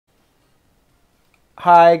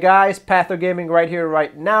Hi guys, Patho Gaming right here,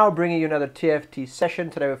 right now, bringing you another TFT session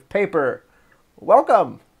today with Paper.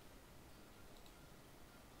 Welcome!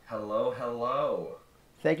 Hello, hello.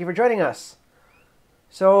 Thank you for joining us.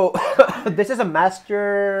 So, this is a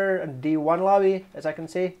Master D1 lobby, as I can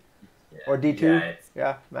see. Or Yeah, D2. it's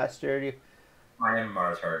Yeah, Master D. I am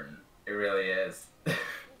Mars Harden. It really is.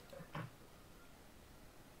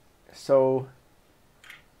 So,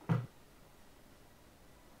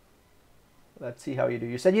 let's see how you do.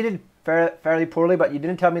 You said you did fairly poorly, but you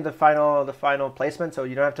didn't tell me the final placement, so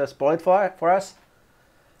you don't have to spoil it for us.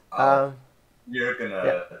 Oh, Um, you're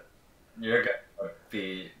yeah. gonna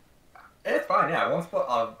be. It's fine. Yeah, I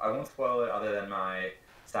won't spoil it other than my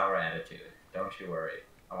sour attitude. Don't you worry.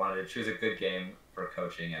 I wanted to choose a good game for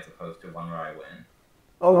coaching as opposed to one where I win.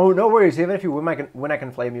 Oh, no worries. Even if you win, I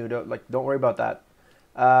can flame you. Don't worry about that.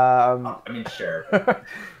 Um, I mean, sure.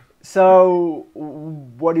 So,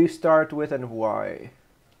 what do you start with and why?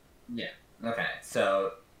 Yeah. Okay.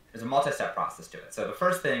 So there's a multi-step process to it. So the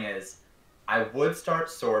first thing is, I would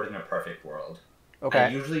start sword in a perfect world. I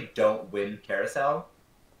Okay. usually don't win carousel,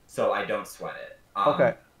 so I don't sweat it.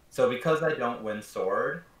 Okay. So because I don't win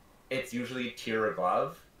sword, it's usually tier or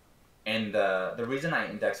glove, and the reason I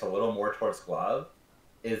index a little more towards glove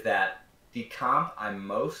is that the comp I'm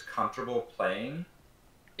most comfortable playing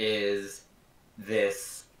is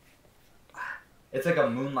this. It's like a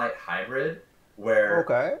moonlight hybrid where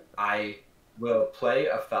Okay. I will play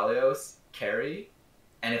a Phelios carry,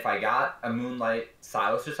 and if I got a moonlight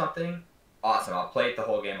Silas or something, awesome. I'll play it the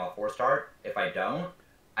whole game. I'll 4-star. If I don't,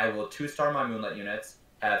 I will 2-star my moonlight units,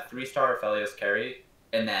 have 3-star Phelios carry,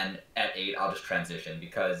 and then at 8 I'll just transition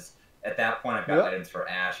because at that point I've got Yep. items for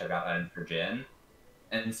Ash, I've got items for Jin,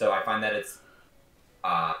 and so I find that it's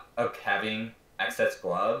having excess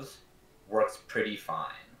gloves works pretty fine.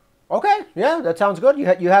 Okay. Yeah, that sounds good.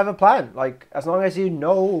 You have a plan. Like, as long as you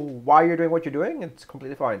know why you're doing what you're doing, it's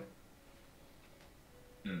completely fine.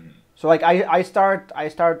 Mm-hmm. So, like, I start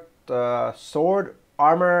sword,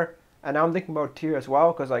 armor, and now I'm thinking about tier as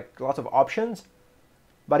well because like lots of options.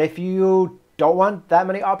 But if you don't want that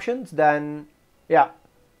many options, then yeah,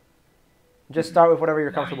 just Mm-hmm. start with whatever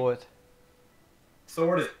you're No, comfortable with.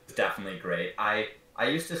 Sword is definitely great. I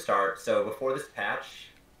used to start so before this patch,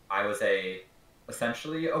 I was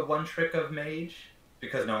essentially a one trick of mage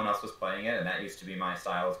because no one else was playing it, and that used to be my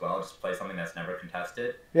style as well. Just play something that's never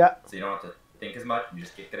contested, Yeah. so you don't have to think as much. You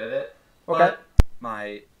just get good at it. Okay. But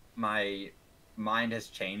my mind has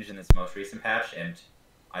changed in this most recent patch, and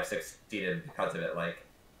I've succeeded because of it. Like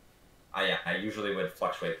I usually would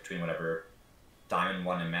fluctuate between whatever Diamond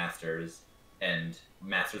One and Masters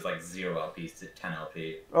like 0 LP to 10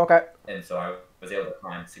 LP, Okay. and so I was able to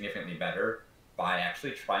climb significantly better by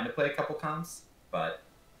actually trying to play a couple comps, but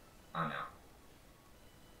I don't know.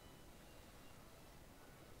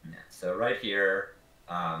 Yeah. So right here,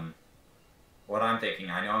 um, what I'm thinking,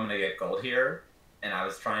 I know I'm gonna get gold here, and I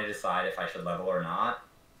was trying to decide if I should level or not.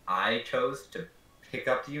 I chose to pick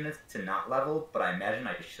up the units to not level, but I imagine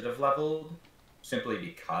I should have leveled simply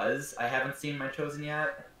because I haven't seen my chosen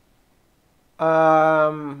yet.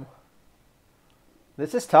 Um,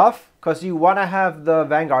 this is tough because you want to have the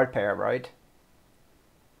Vanguard pair, right?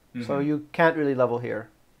 So Mm-hmm. you can't really level here.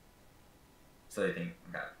 So they think,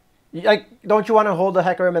 okay. Like, don't you want to hold the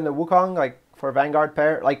Hecarim and the Wukong like for Vanguard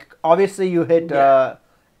pair? Like, obviously you hit Yeah.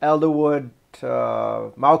 Elderwood,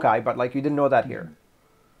 Maokai, but like you didn't know that here. Mhm.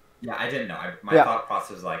 Yeah, I didn't know. My Yeah, thought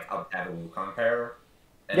process was like, I'll have a Wukong pair,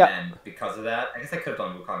 and yeah, then because of that, I guess I could have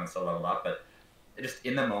done Wukong and still leveled up, but just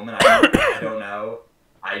in the moment, I don't know.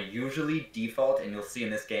 I usually default, and you'll see in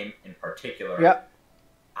this game in particular, yeah.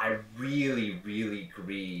 I really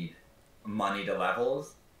greed money to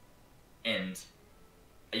levels, and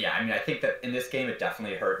yeah, I mean, I think that in this game it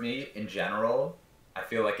definitely hurt me in general. I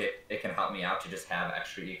feel like it can help me out to just have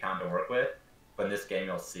extra econ to work with, but in this game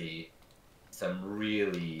you'll see some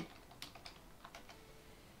really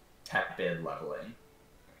tepid leveling.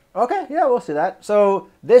 Okay, yeah, we'll see that. So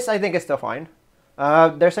this I think is still fine.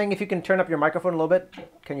 They're saying if you can turn up your microphone a little bit,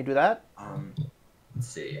 can you do that? Um, let's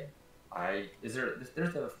see. There's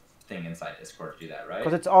a thing inside Discord to do that, Because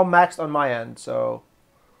right? it's all maxed on my end. So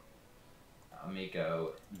Let me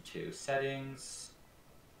go into settings,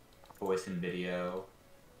 voice and video.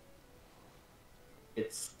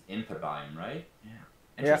 It's input volume, right? Yeah. yeah,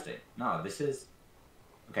 Interesting. No, this is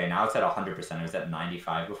okay. Now it's at 100%. It was at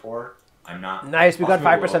 95 before. I'm not. nice. We I'll got move a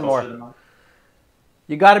five little percent closer to more. the mic.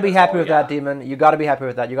 You got to be That's happy all we with that, got. Demon. You got to be happy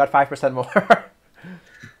with that. You got 5% more.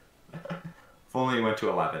 If only it went to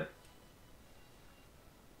 11.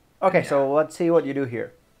 Okay, Yeah. so let's see what you do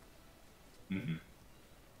here. Mm-hmm.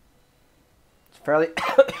 It's fairly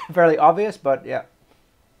fairly obvious, but yeah.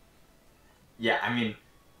 Yeah, I mean,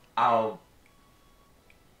 I'll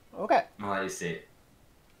Okay. let you see.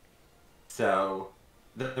 So,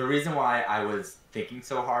 the reason why I was thinking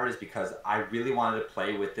so hard is because I really wanted to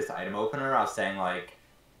play with this item opener. I was saying, like,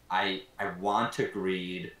 I want to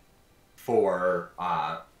greed for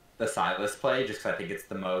the Silas play just because I think it's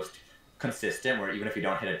the most consistent, where even if you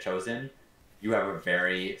don't hit a chosen, you have a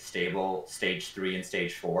very stable stage 3 and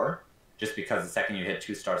stage 4. Just because the second you hit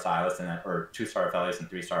 2-star Silas or 2-star Aphelios and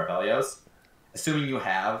 3-star Aphelios, assuming you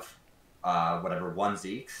have whatever 1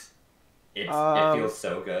 Zeeks, it feels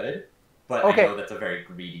so good. But Okay. I know that's a very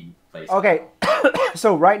greedy place. Okay.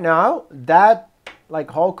 So right now, that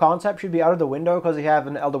like whole concept should be out of the window because you have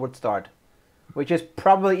an Elderwood start, which is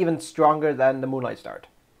probably even stronger than the Moonlight start.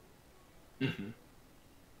 Mm-hmm.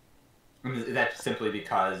 Is that simply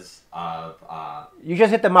because of You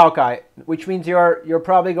just hit the Maokai, which means you're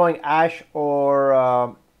probably going Ash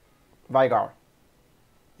or Vigar.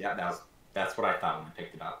 Yeah, that's what I thought when I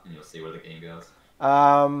picked it up, and you'll see where the game goes.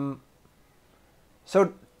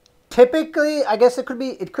 So typically, I guess it could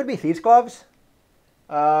be Thieves Gloves.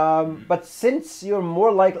 But since you're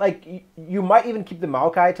more like you might even keep the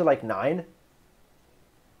Maokai to like 9.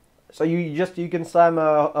 So you can slam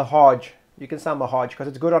a Hodge. You can slam a Hodge because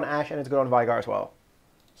it's good on Ash and it's good on Vigar as well.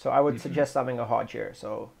 So I would suggest slamming a Hodge here.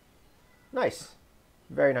 So nice,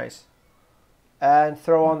 very nice. And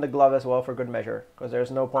throw on the glove as well for good measure because there's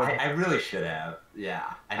no point. I really should have.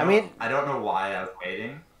 Yeah. I don't know why I was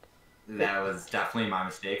waiting. That was definitely my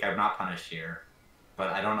mistake. I'm not punished here, but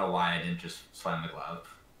I don't know why I didn't just slam the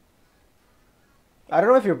glove. I don't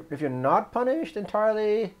know if you're not punished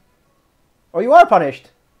entirely, or you are punished.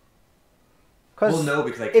 Well, no,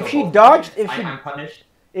 because if she dodged, I'm punished.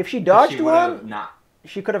 If she dodged one, not.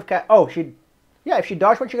 She could have cast. If she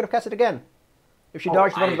dodged one, she could have cast it again. If she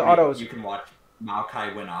dodged one of the autos, you can watch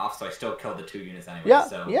Maokai win off, so I still killed the 2 units anyway. Yeah,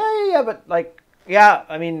 so. yeah, but like, yeah,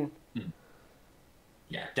 I mean.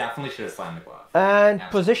 Yeah, definitely should have slammed the glove. And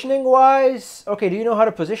positioning wise, okay, do you know how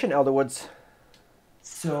to position Elderwoods?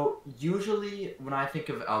 So usually when I think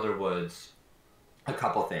of Elderwoods, a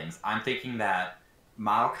couple things. I'm thinking that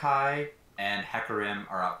Maokai and Hecarim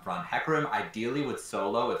are up front. Hecarim ideally would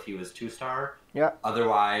solo if he was 2-star. Yeah.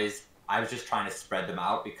 Otherwise, I was just trying to spread them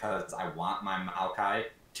out because I want my Maokai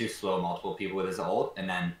to slow multiple people with his ult, and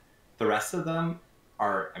then the rest of them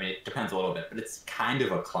are, I mean, it depends a little bit, but it's kind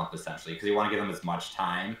of a clump essentially because you want to give them as much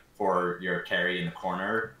time for your carry in the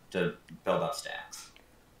corner to build up stacks.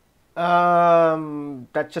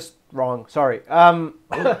 That's just wrong. Sorry. No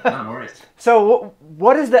worries. So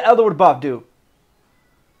what does the Elderwood buff do?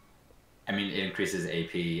 I mean, it increases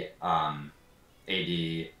AP,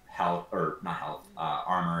 AD, health, or not health,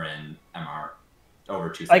 armor and MR over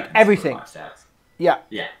 2 seconds. Like everything. 5 stacks. Yeah.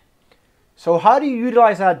 Yeah. So how do you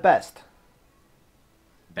utilize that best?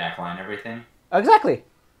 Backline everything? Exactly.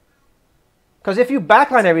 Because if you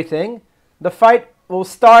backline everything, the fight will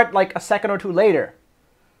start like a second or 2 later.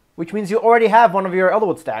 Which means you already have one of your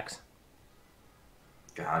Elderwood stacks.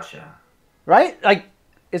 Gotcha. Right? Like,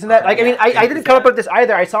 isn't that... Like, I mean, I didn't come up with this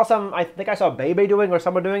either. I saw I think I saw Bebe doing or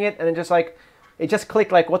someone doing it, and it just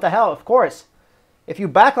clicked like, what the hell? Of course. If you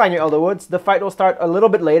backline your Elderwoods, the fight will start a little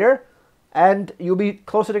bit later, and you'll be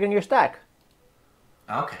closer to getting your stack.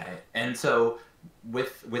 Okay. And so,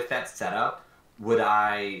 with that setup, would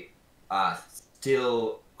I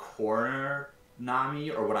still corner Nami,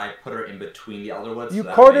 or would I put her in between the Elderwoods? You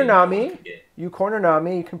corner Nami. You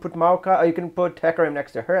can put Maokai. You can put Hecarim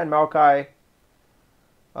next to her, and Maokai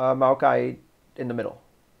in the middle.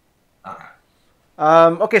 Okay.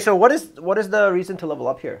 Okay. So what is the reason to level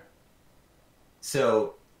up here?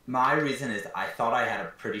 So my reason is I thought I had a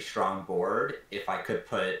pretty strong board if I could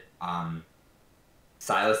put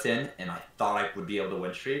Silas in, and I thought I would be able to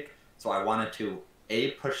win streak. So I wanted to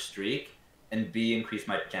A, push streak, and B, increase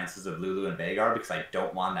my chances of Lulu and Vhagar because I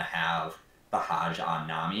don't want to have the Hodge on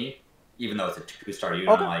Nami, even though it's a 2-star unit.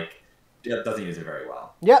 Okay. I'm like, it doesn't use it very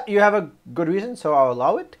well. Yeah, you have a good reason, so I'll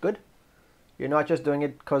allow it. Good. You're not just doing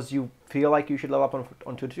it because you feel like you should level up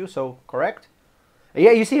on 2-2, so correct.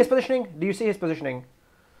 Yeah, you see his positioning? Do you see his positioning?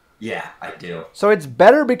 Yeah, I do. So it's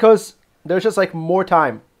better because there's just like more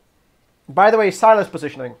time. By the way, Silas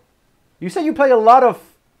positioning. You said you play a lot of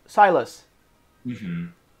Silas. Mm-hmm.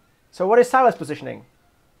 So what is Silas positioning?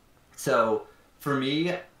 So for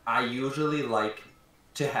me, I usually like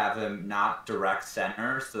to have him not direct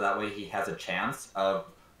center, so that way he has a chance of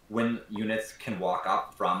when units can walk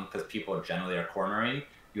up from, because people generally are cornering,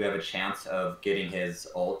 you have a chance of getting his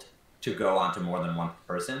ult to go onto more than one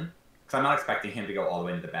person. Because I'm not expecting him to go all the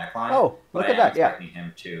way into the back line. Oh, look at that, yeah. I'm expecting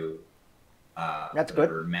him to That's good.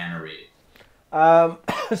 mana read.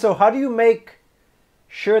 So how do you make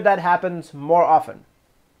should that happens more often?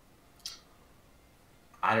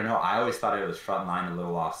 I don't know. I always thought it was front line a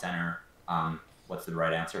little off center. What's the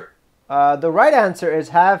right answer? The right answer is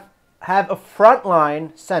have a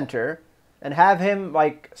frontline center and have him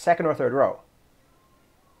like second or third row.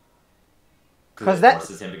 Because that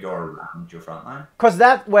forces him to go around your front line? Because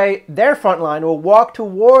that way, their front line will walk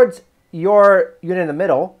towards your unit in the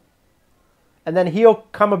middle, and then he'll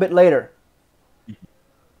come a bit later.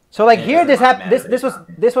 So like here, this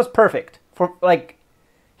was perfect for like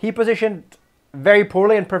he positioned very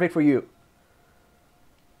poorly and perfect for you.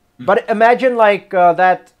 But imagine like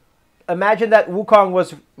that. Imagine that Wukong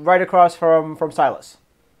was right across from Silas.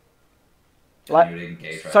 Like, he would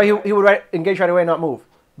engage right so away. he would engage right away and not move.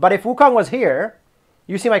 But if Wukong was here,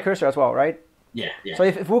 you see my cursor as well, right? Yeah, yeah. So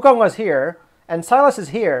if Wukong was here and Silas is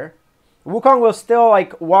here, Wukong will still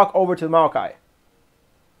like walk over to Maokai.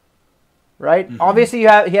 Right? Mm-hmm. Obviously he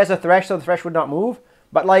has a Thresh, so the Thresh would not move.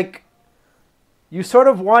 But like, you sort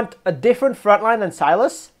of want a different front line than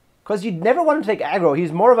Silas, because you never want to take aggro.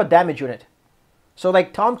 He's more of a damage unit. So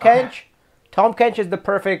like Tom Kench is the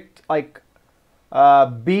perfect like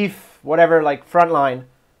beef whatever like front line,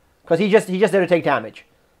 because he just there to take damage.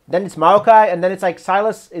 Then it's Maokai, and then it's like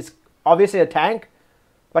Silas is obviously a tank,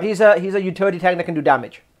 but he's a utility tank that can do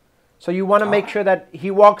damage. So you want to make sure that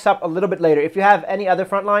he walks up a little bit later. If you have any other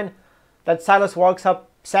front line, that Silas walks up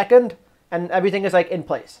second, and everything is like in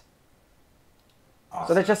place. Awesome.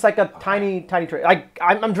 So that's just like a tiny trick. Like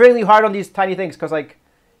I'm really hard on these tiny things because like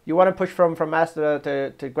you want to push from master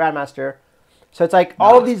to grandmaster. So it's like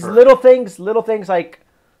all of these little things like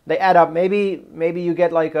they add up. Maybe you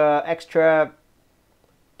get like a extra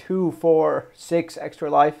 2, 4, 6 extra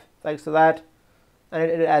life thanks to that, and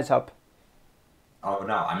it adds up. Oh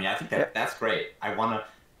no, I mean I think that's great.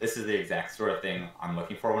 This is the exact sort of thing I'm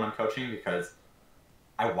looking for when I'm coaching, because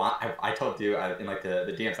I told you in like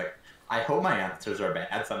the DMs, like I hope my answers are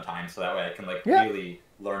bad sometimes, so that way I can like really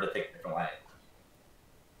learn to think a different way.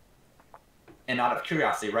 And out of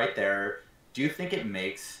curiosity, right there, do you think it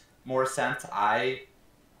makes more sense? I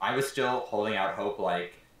was still holding out hope,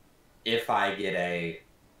 like if I get a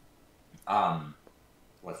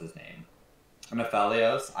what's his name? An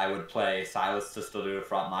Aphelios, I would play Silas to still do the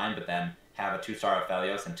front line, but then have a 2-star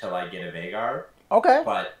Aphelios until I get a Vhagar. Okay.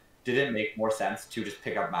 But did it make more sense to just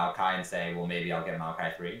pick up Maokai and say, well, maybe I'll get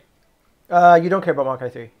Maokai 3? You don't care about Maokai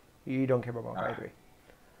 3. You don't care about Maokai 3.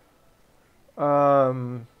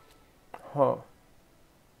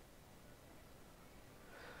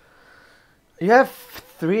 You have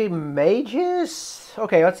 3 mages?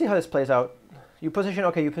 Okay, let's see how this plays out. You position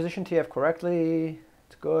TF correctly.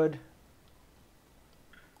 It's good.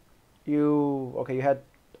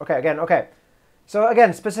 So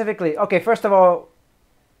again, specifically, first of all,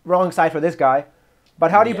 wrong side for this guy. But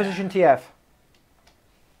how do you position TF?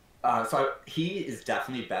 So he is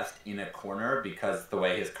definitely best in a corner, because the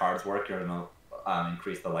way his cards work, you're going to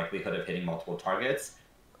increase the likelihood of hitting multiple targets.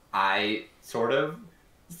 I sort of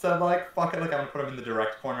said, like, fuck it, like, I'm going to put him in the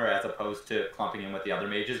direct corner as opposed to clumping in with the other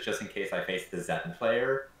mages, just in case I face the Zed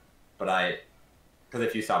player. But because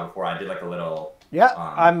if you saw before, I did, like, a little... Yeah,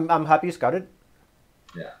 I'm happy you scouted.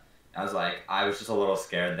 Yeah. I was just a little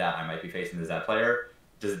scared that I might be facing the Zed player.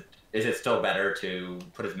 Is it still better to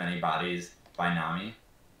put as many bodies by Nami?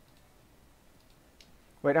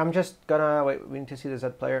 Wait, I'm just gonna... Wait, we need to see the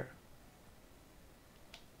Zed player.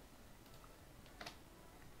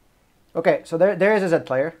 Okay, so there is a Zed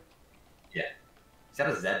player. Yeah. He's got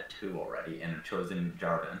a Z2 already and chosen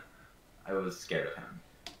Jarvan. I was scared of him.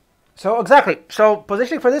 So, exactly. So,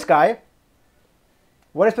 positioning for this guy.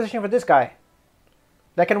 What is positioning for this guy?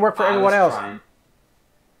 That can work for everyone else.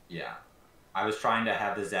 I was trying to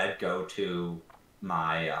have the Zed go to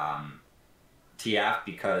my TF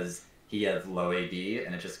because he has low AD,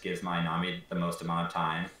 and it just gives my Nami the most amount of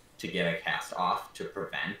time to get a cast off to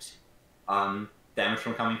prevent damage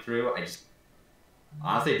from coming through. I just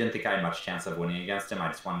honestly didn't think I had much chance of winning against him. I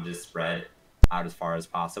just wanted to spread out as far as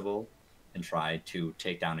possible and try to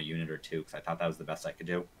take down a unit or two, because I thought that was the best I could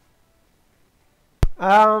do.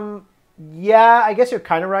 Yeah, I guess you're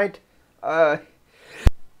kind of right.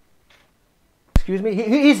 Excuse me.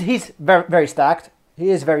 He's very, very stacked. He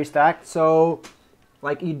is very stacked. So,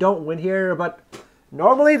 like, you don't win here. But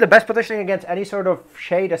normally, the best positioning against any sort of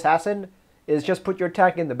shade assassin is just put your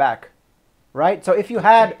tank in the back, right? So if you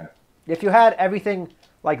had everything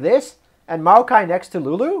like this and Maokai next to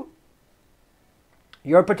Lulu,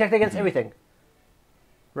 you're protected against everything,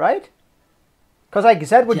 right? Because like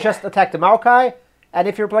Zed would just attack the Maokai, and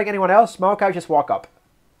if you're playing anyone else, Maokai would just walk up.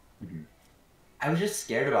 I was just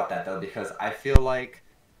scared about that, though, because I feel like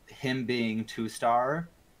him being 2-star,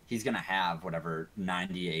 he's gonna have whatever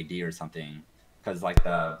 90 AD or something, because like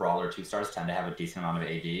the brawler 2-stars tend to have a decent amount of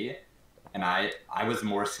AD, and I was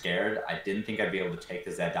more scared. I didn't think I'd be able to take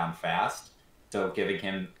the Zed down fast, so giving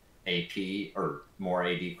him AP or more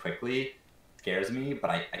AD quickly scares me. But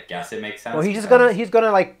I guess it makes sense. Well, he's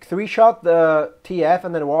gonna like 3-shot the TF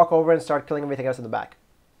and then walk over and start killing everything else in the back.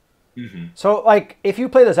 Mm-hmm. So like if you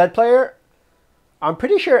play the Zed player, I'm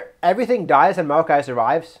pretty sure everything dies and Maokai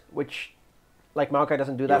survives, which like Maokai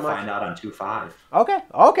doesn't do that much. You'll find out on 2-5. Okay.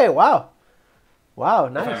 Okay. Wow. Wow.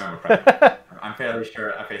 Nice. If I remember correctly. I'm fairly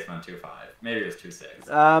sure I faced him on 2-5. Maybe it was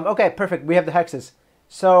 2-6. Okay. Perfect. We have the hexes.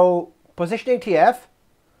 So positioning TF,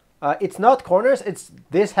 it's not corners. It's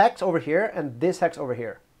this hex over here and this hex over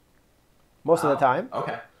here. Most of the time.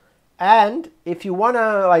 Okay. And if you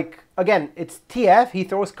wanna like again, it's TF. He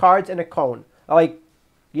throws cards in a cone. Like,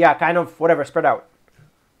 yeah, kind of whatever, spread out.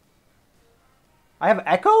 I have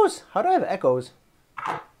echoes? How do I have echoes?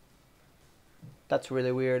 That's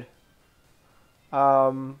really weird.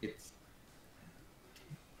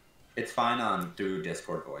 It's fine on through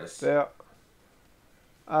Discord voice. Yeah.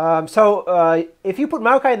 If you put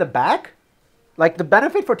Maokai in the back, like the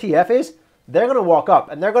benefit for TF is they're gonna walk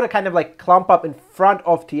up and they're gonna kind of like clump up in front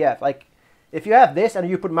of TF. Like if you have this and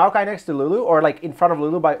you put Maokai next to Lulu or like in front of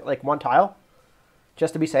Lulu by like one tile,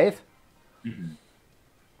 just to be safe. Mm-hmm.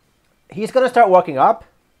 He's gonna start walking up.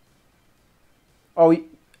 Oh,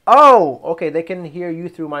 okay. They can hear you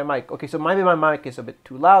through my mic. Okay, so maybe my mic is a bit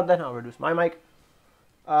too loud. Then I'll reduce my mic.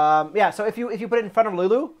 Yeah. So if you put it in front of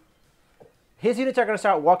Lulu, his units are gonna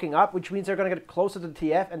start walking up, which means they're gonna get closer to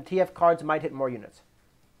TF, and TF cards might hit more units.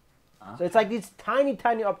 Okay. So it's like these tiny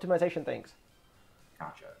optimization things.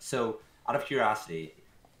 Gotcha. So out of curiosity,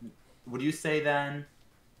 would you say then,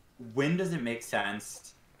 when does it make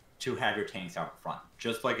sense to have your tanks out front,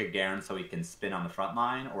 just like a Garen, so he can spin on the front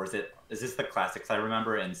line, or is this the classics? I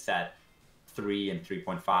remember in set 3 and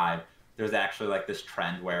 3.5, there's actually like this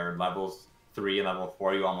trend where levels 3 and level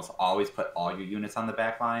 4, you almost always put all your units on the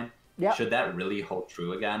back line. Yeah. Should that really hold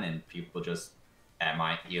true again, and people just at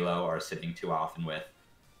my elo are sitting too often with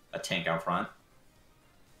a tank out front?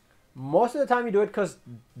 Most of the time you do it because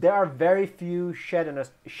there are very few Shade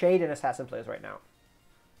and Assassin players right now.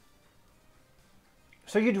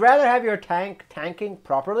 So you'd rather have your tank tanking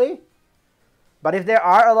properly, but if there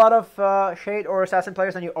are a lot of Shade or Assassin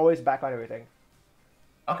players, then you always backline everything.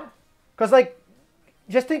 Okay. Because like,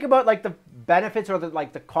 just think about like the benefits or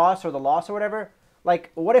the cost or the loss or whatever.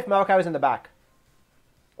 Like, what if Maokai was in the back?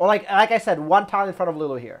 Or like I said, one tile in front of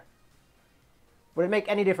Lulu here. Would it make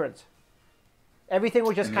any difference? Everything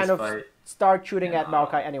would just kind of start shooting at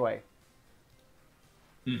Maokai anyway.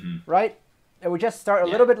 Mm-hmm. Right? It would just start a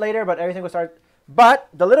little bit later, but everything would start. But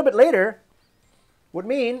the little bit later would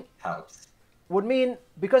mean helps. Would mean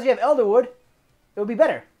because you have Elderwood, it would be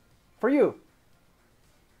better for you.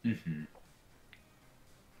 Mm-hmm.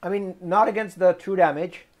 I mean, not against the true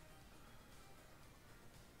damage.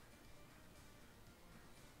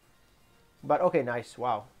 But okay, nice.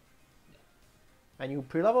 Wow. And you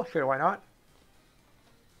pre-level? Sure, why not?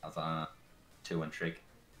 I was on a 2-1 streak.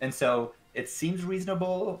 And so it seems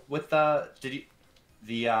reasonable with the 3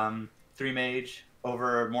 mage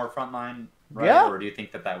over more frontline, right? Yeah. Or do you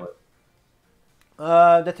think that would?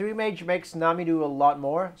 The 3 mage makes Nami do a lot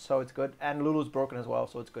more, so it's good. And Lulu's broken as well,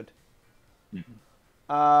 so it's good.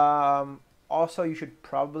 Mm-hmm. Also, you should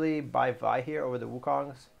probably buy Vi here over the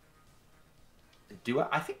Wukongs. Do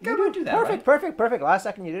I think I would do that. Perfect, right? Perfect. Last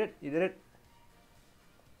second you did it. You did it.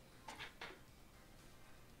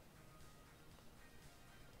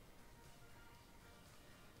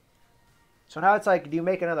 So now it's like, do you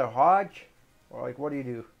make another Hodge? Or like, what do you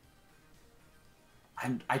do?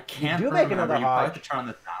 I can't remember. Make another you probably Hodge. have to turn on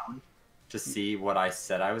the sound to see what I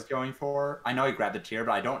said I was going for. I know I grabbed the tier,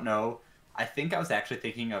 but I don't know. I think I was actually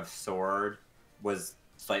thinking of Sword was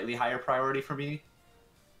slightly higher priority for me.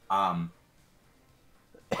 But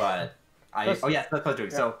that's what I was doing.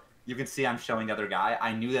 Yeah. So you can see I'm showing the other guy.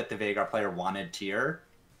 I knew that the Veigar player wanted tier,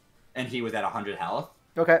 and he was at 100 health.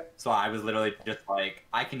 Okay. So I was literally just like,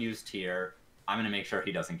 I can use tier. I'm going to make sure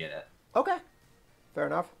he doesn't get it. Okay. Fair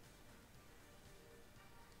enough.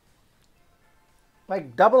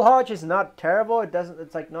 Like, double Hodge is not terrible.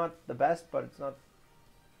 It's like not the best, but it's not...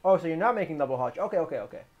 Oh, so you're not making double Hodge. Okay.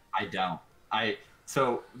 I don't.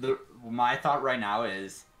 My thought right now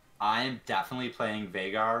is I am definitely playing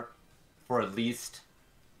Veigar for at least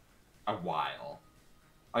a while.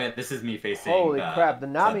 Oh yeah, this is me facing. Holy crap! The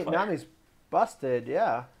Nami's busted.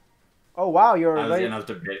 Yeah. Oh wow, you're ready.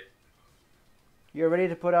 You're ready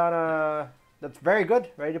to put on a. That's very good.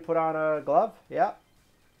 Ready to put on a glove. Yeah.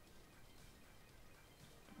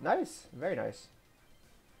 Nice. Very nice.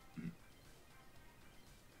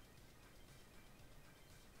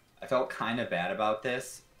 felt kind of bad about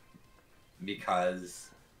this because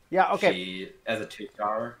Yeah, okay. she, as a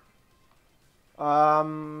 2-star.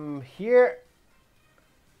 Here.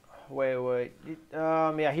 Wait.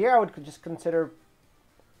 Yeah, here I would just consider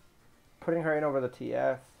putting her in over the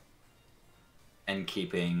TF. And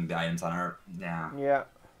keeping the items on her. Yeah. Yeah.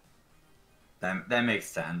 That makes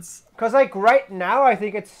sense. Because, like, right now, I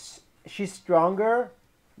think she's stronger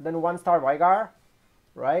than 1-star Vygar,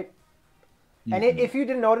 right? And if you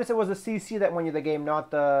didn't notice, it was the CC that won you the game,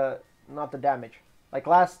 not the damage. Like,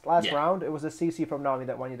 last round, it was the CC from Nami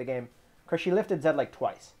that won you the game. Because she lifted Zed, like,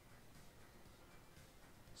 twice.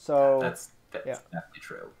 So... That's definitely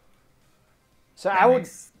true. So that I would...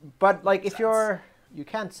 But, like, if sense. you're... You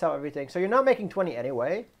can't sell everything. So you're not making 20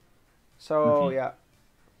 anyway. So, yeah.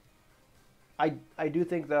 I do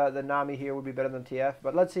think the Nami here would be better than TF,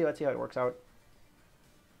 but let's see how it works out.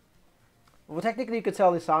 Well, technically you could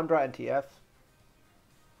sell Lissandra and TF.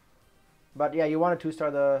 But yeah, you want to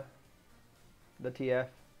 2-star the TF. Yeah.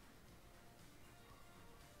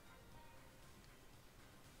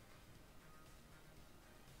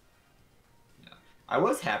 I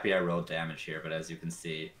was happy I rolled damage here, but as you can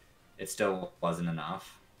see, it still wasn't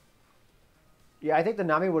enough. Yeah, I think the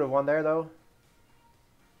Nami would have won there though.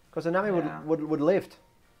 Because the Nami would lift.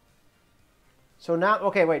 So now,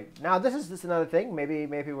 okay, wait. Now this is another thing. Maybe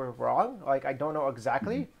we're wrong. Like, I don't know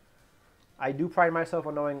exactly. I do pride myself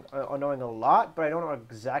on knowing a lot, but I don't know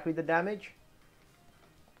exactly the damage.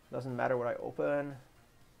 Doesn't matter what I open.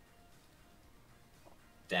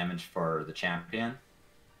 Damage for the champion.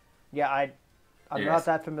 Yeah, I'm not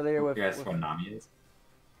that familiar with. Yes, what Nami is.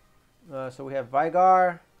 So we have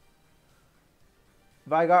Vygar.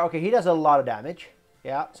 Okay, he does a lot of damage.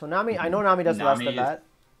 Yeah, so Nami, I know Nami does less than that.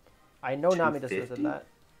 I know Nami does less than that.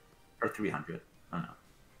 Or 300. I don't know.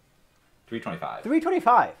 325.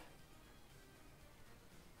 325.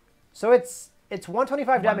 So it's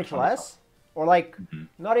 125 damage less, or like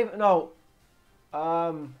not even it's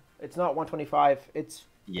not 125. It's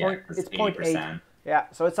it's 0.8. Yeah,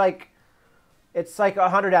 so it's like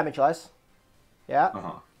 100 damage less. Yeah.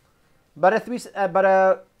 But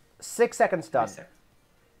a 6 second stun.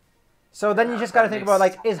 So then you just got to think about,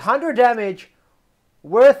 like, is 100 damage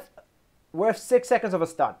worth 6 seconds of a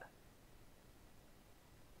stun?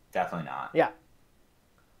 Definitely not. Yeah.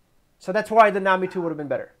 So that's why the Nami 2 would have been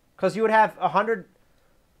better. Because you would have 200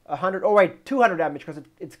 damage because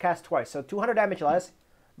it's cast twice. So 200 damage less,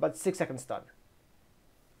 but 6 seconds stun.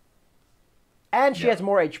 And she has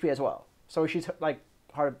more HP as well. So she's, like,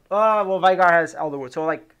 hard. Well, Vygar has Elderwood. So,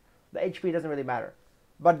 like, the HP doesn't really matter.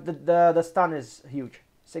 But the stun is huge.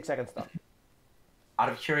 6 second stun. Out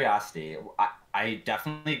of curiosity, I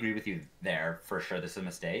definitely agree with you there. For sure, this is a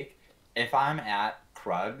mistake. If I'm at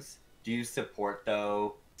Krugs, do you support,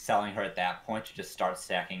 though, selling her at that point to just start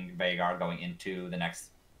stacking Vhagar going into the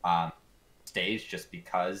next stage just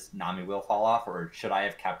because Nami will fall off? Or should I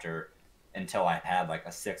have kept her until I had, like,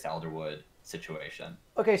 a 6 Elderwood situation?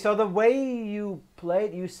 Okay, so the way you play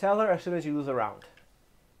it, you sell her as soon as you lose a round.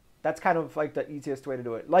 That's kind of, like, the easiest way to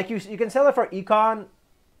do it. Like, you can sell her for Econ.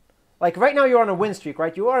 Like, right now you're on a win streak,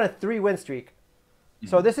 right? You are on a 3-win streak.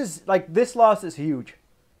 So this is, like, this loss is huge.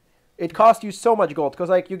 It costs you so much gold. Because,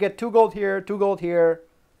 like, you get 2 gold here, 2 gold here.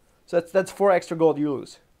 So that's 4 extra gold you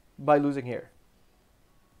lose by losing here.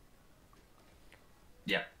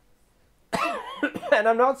 Yeah. And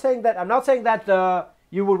I'm not saying that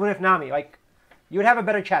you would win with Nami. Like, you would have a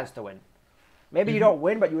better chance to win. Maybe you don't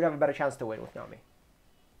win, but you would have a better chance to win with Nami.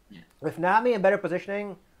 Yeah. With Nami and better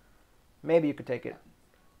positioning, maybe you could take it.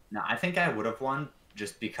 No, I think I would have won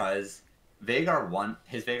just because Vhagar won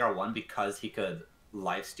because he could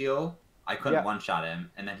lifesteal. I couldn't one-shot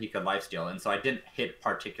him, and then he could lifesteal. And so I didn't hit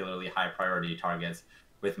particularly high priority targets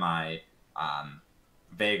with my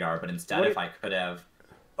Vhagar, but instead if I could have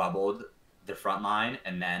bubbled the front line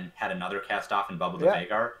and then had another cast off and bubbled the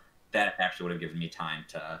Vhagar, that actually would have given me time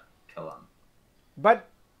to kill him. But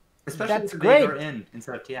especially that's with great. Vhagar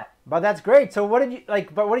instead of TF. But that's great. So what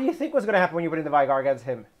did you think was going to happen when you put in the Vhagar against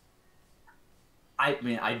him? I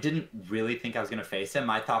mean, I didn't really think I was going to face him.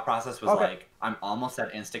 My thought process was like, I'm almost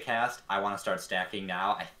at instacast. I want to start stacking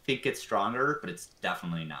now. I think it's stronger, but it's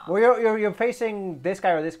definitely not. Well, you're facing this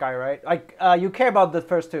guy or this guy, right? Like, you care about the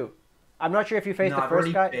first two. I'm not sure if you faced the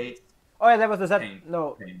first guy. Oh yeah, that was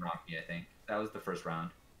no. Rocky, I think that was the first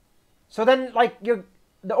round. So then, like, the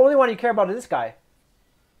only one you care about is this guy.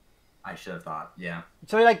 I should have thought, yeah.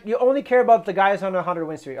 So like, you only care about the guys on a 100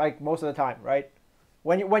 win streak, like most of the time, right?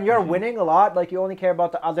 When you're winning a lot, like, you only care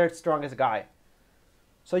about the other strongest guy.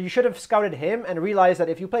 So you should have scouted him and realized that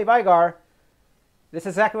if you play Vhagar, this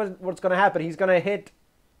is exactly what's going to happen. He's going to hit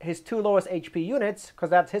his 2 lowest HP units, because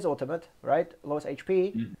that's his ultimate, right? Lowest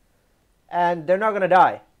HP, Mm-hmm. and they're not gonna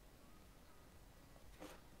die.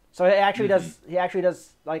 So he actually Mm-hmm. does. He actually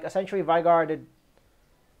does like essentially Vygar did.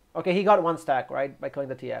 Okay, he got 1 stack right by killing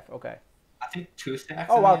the TF. Okay. I think 2 stacks.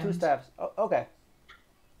 Oh in wow, the 2 end. stacks. Oh, okay.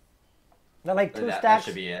 Now like two That stacks.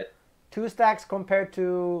 should be it. 2 stacks compared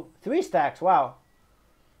to 3 stacks. Wow.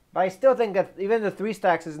 But I still think that even the 3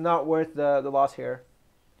 stacks is not worth the loss here.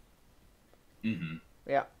 Mm-hmm.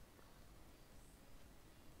 Yeah.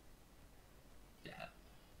 Yeah.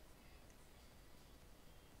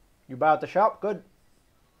 You buy out the shop. Good.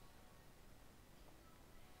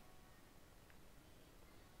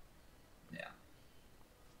 Yeah.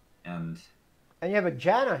 And And you have a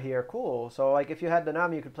Janna here. Cool. So like if you had the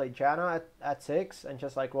Nami, you could play Janna at 6 and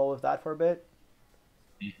just like roll with that for a bit.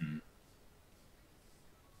 mm-hmm.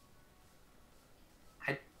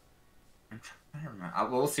 I'm trying to remember.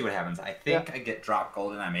 We'll see what happens. I think I get drop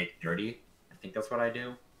gold and I make 30. I think that's what I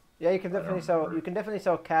do. Yeah, you can definitely sell. remember. You can definitely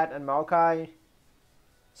sell Cat and Maokai.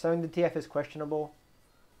 Selling the TF is questionable,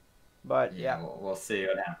 but yeah, We'll see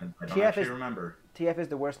what happens. I don't TF actually is- remember. TF is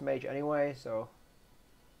the worst mage anyway. So,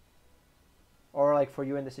 or like for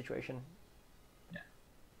you in this situation. Yeah.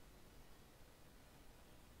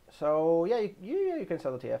 So yeah, you can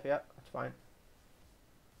sell the TF. Yeah, that's fine.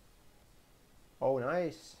 Oh,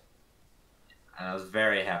 nice. And I was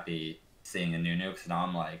very happy seeing a new nuke. So now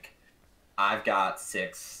I'm like, I've got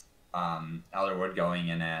 6 Elderwood going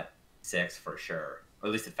in at 6 for sure. Or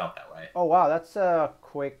at least it felt that way. Oh wow, that's a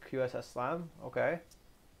quick QSS slam. Okay.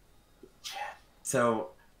 So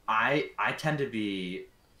I tend to be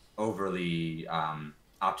overly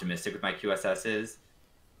optimistic with my QSSs.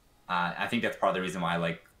 I think that's part of the reason why I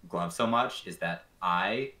like gloves so much is that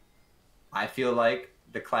I feel like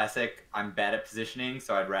the classic I'm bad at positioning,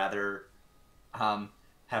 so I'd rather have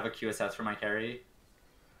a QSS for my carry.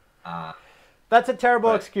 That's a terrible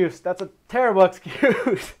But- excuse. That's a terrible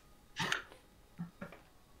excuse.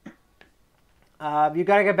 You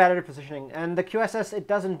gotta get better at positioning, and the QSS it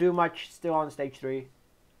doesn't do much still on stage 3.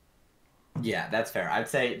 Yeah, that's fair. I'd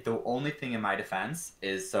say the only thing in my defense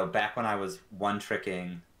is so back when I was one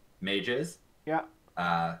tricking mages. Yeah.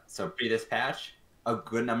 So pre this patch, a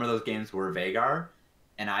good number of those games were Vagar,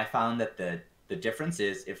 and I found that the difference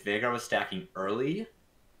is if Vagar was stacking early,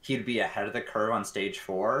 he'd be ahead of the curve on stage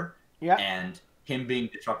 4. Yeah. And him being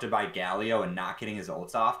disrupted by Galio and not getting his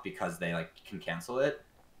ults off because they like can cancel it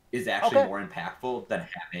is actually Okay. more impactful than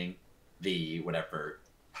having the whatever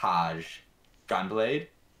Haj Gunblade.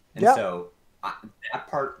 And Yep. so that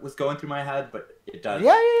part was going through my head, but it does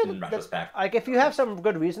Yeah. in retrospect. Like if you have some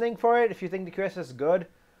good reasoning for it, if you think the QSS is good,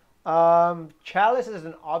 Chalice is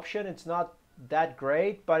an option. It's not that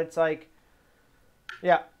great, but it's like,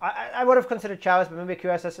 yeah, I would have considered Chalice, but maybe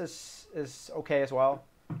QSS is okay as well.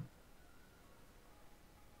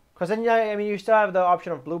 Because then, yeah, I mean, you still have the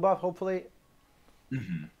option of blue buff, hopefully.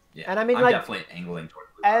 Mm-hmm. Yeah, And I mean, I'm like- definitely angling toward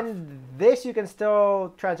blue buff. And this you can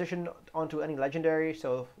still transition onto any legendary,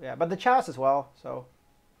 so yeah. But the Chalice as well, so.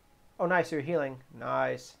 Oh, nice, you're healing.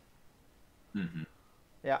 Nice. Mm-hmm.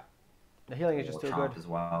 Yeah. The healing is just too good. as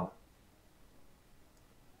well.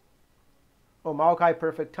 Oh, Maokai,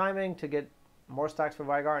 perfect timing to get more stacks for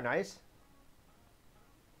Vygar. Nice.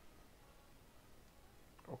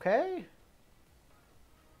 Okay.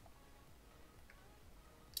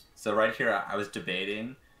 So right here, I was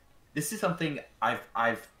debating. This is something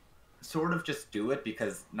I've sort of just do it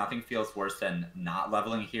because nothing feels worse than not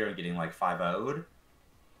leveling here and getting like 5-0'd.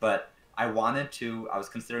 But I was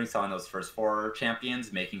considering selling those first 4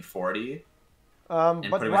 champions, making 40. But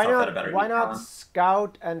putting why myself at a not? better Why not econ.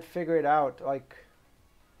 scout and figure it out? Like,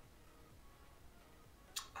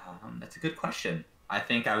 That's a good question. I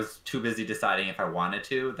think I was too busy deciding if I wanted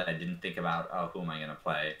to that I didn't think about, who am I going to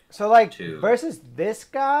play? so like To- versus this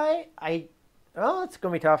guy, oh, it's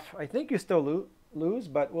gonna be tough. I think you still lose,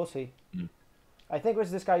 but we'll see. Mm. I think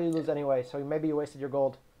versus this guy you lose anyway, so maybe you wasted your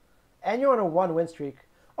gold, and you're on a 1 win streak.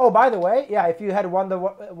 Oh, by the way, yeah, if you had won the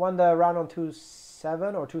round on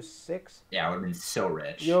 2-7 or 2-6, Yeah, I would have been so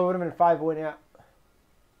rich. you would have been 5 win. Yeah.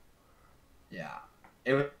 Yeah.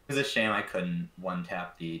 It was a shame I couldn't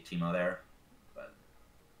one-tap the Teemo there. But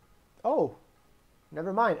Oh,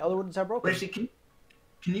 never mind. Elderwoods are broken. actually, can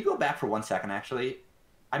you go back for 1 second, actually?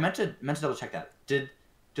 I meant to double check that.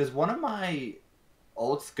 Does one of my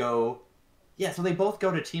ults go... Yeah, so they both go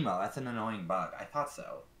to Teemo. That's an annoying bug. I thought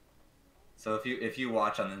so. So if you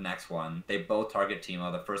watch on the next one, they both target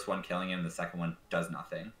Teemo. The first one killing him, the second one does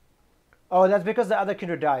nothing. Oh, that's because the other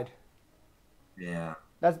Kindred died. Yeah.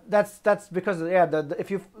 That's because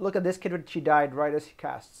if you look at this Kindred, she died right as he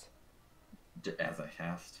casts. As I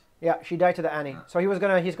cast. Yeah, she died to the Annie. So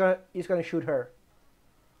he's gonna shoot her.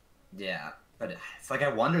 Yeah, but it's like I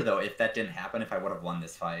wonder though if that didn't happen, if I would have won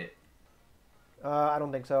this fight. I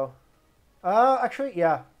don't think so. Actually,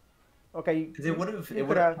 yeah. Okay, Because it would have have,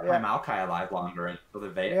 kept my yeah. Maokai alive longer, and so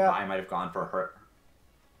the Yeah. Vi might have gone for her.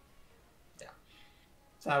 Yeah.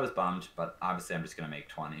 So I was bummed, but obviously I'm just gonna make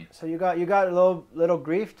 20. So you got a little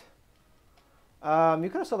griefed. You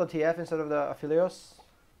could have sold the TF instead of the Aphelios.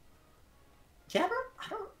 Yeah, but I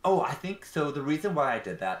don't. Oh, I think so. The reason why I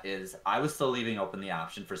did that is I was still leaving open the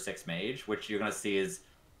option for 6 mage, which you're gonna see is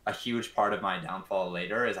a huge part of my downfall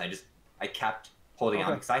later. Is I kept holding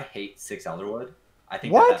on because I hate 6 Elderwood. I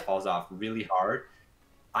think that falls off really hard.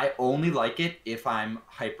 I only like it if I'm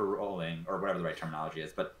hyper rolling or whatever the right terminology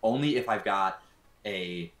is, but only if I've got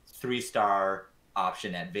a 3-star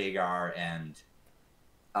option at Vhagar and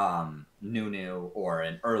Nunu or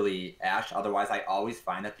an early Ashe. Otherwise, I always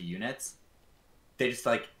find that the units, they just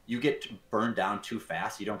like, you get burned down too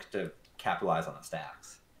fast. You don't get to capitalize on the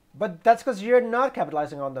stacks. But that's because you're not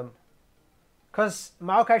capitalizing on them. Because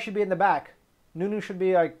Maokai should be in the back. Nunu should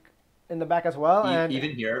be like in the back as well. And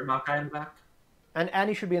even here, Maokai in the back? And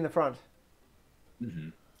Annie should be in the front. Mm-hmm.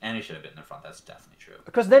 Annie should have been in the front. That's definitely true.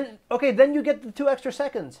 Because then you get the 2 extra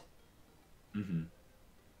seconds. Mm-hmm.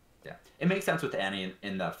 Yeah. It makes sense with Annie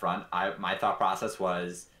in the front. My thought process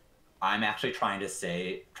was I'm actually trying to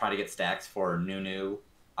get stacks for Nunu,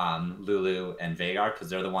 Lulu, and Vhagar because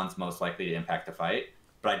they're the ones most likely to impact the fight.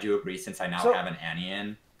 But I do agree, since I now have an Annie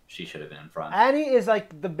in, she should have been in front. Annie is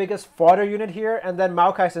like the biggest fodder unit here, and then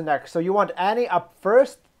Maokai's the next. So you want Annie up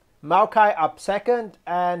first, Maokai up second,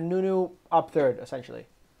 and Nunu up third, essentially.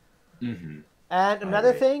 Mm-hmm. And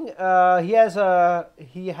another thing, he has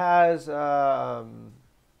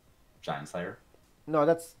Giant Slayer. No,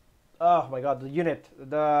 that's, oh my god, the unit,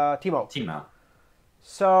 the Teemo.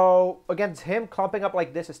 So against him, clumping up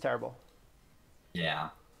like this is terrible. Yeah,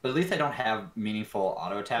 but at least I don't have meaningful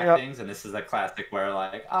auto attack things, and this is a classic where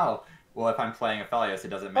like, oh, well, if I'm playing Aphelios, it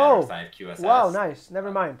doesn't matter because I have QSS. Wow, nice. Never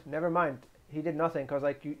mind. He did nothing because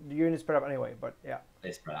like the unit spread up anyway. But yeah,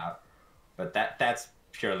 they spread out. But that's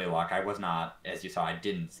purely luck. I was not, as you saw, I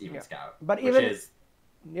didn't even scout. But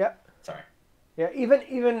sorry. Yeah,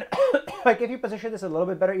 even like if you position this a little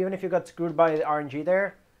bit better, even if you got screwed by the RNG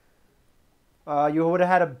there, you would have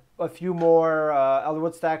had a few more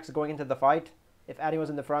Elderwood stacks going into the fight if Annie was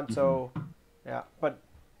in the front. So yeah, but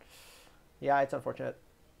yeah, it's unfortunate.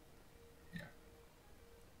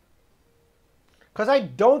 Because I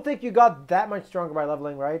don't think you got that much stronger by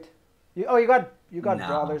leveling, right? You got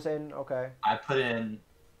brawlers in. Okay. I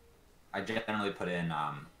generally put in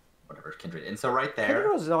whatever Kindred, and so right there.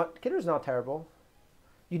 Kindred's not terrible.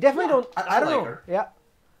 You definitely don't. I don't know. Her. Yeah.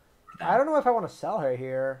 I don't know if I want to sell her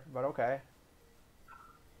here, but okay.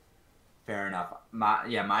 Fair enough.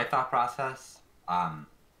 My thought process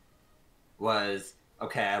was,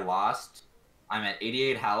 okay, I lost. I'm at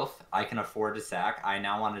 88 health. I can afford to sack. I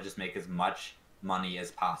now want to just make as much money as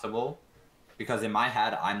possible, because in my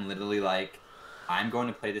head I'm literally like, I'm going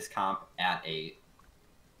to play this comp at 8,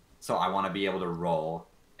 so I want to be able to roll,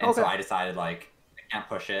 and so I decided like I can't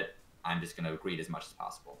push it. I'm just going to greed as much as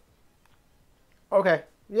possible. Okay.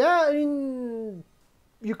 Yeah, I mean,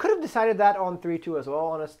 you could have decided that on 3-2 as well,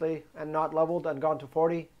 honestly, and not leveled and gone to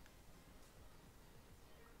 40.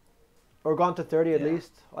 Or gone to 30 at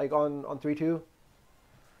least, like on 3-2.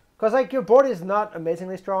 Because like your board is not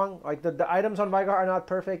amazingly strong. Like the items on Vhagar are not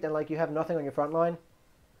perfect, and like you have nothing on your front line.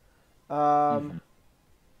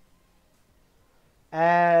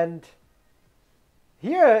 And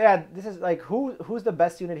here, yeah, this is like who's the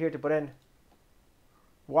best unit here to put in?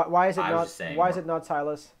 Why is it not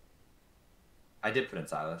Silas? I did put in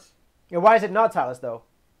Silas. Yeah, why is it not Silas though?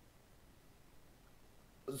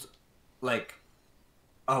 Like,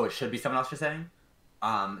 oh, it should be someone else you're saying?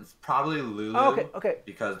 It's probably Lulu. Oh, okay.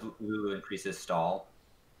 Because Lulu increases stall.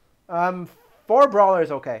 4 brawler is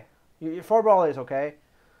okay. 4 brawler is okay.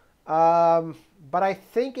 But I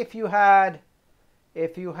think if you had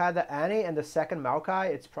the Annie and the second Maokai,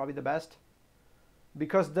 it's probably the best.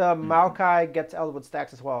 Because the Maokai gets Elderwood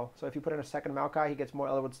stacks as well. So if you put in a second Maokai, he gets more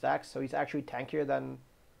Elderwood stacks. So he's actually tankier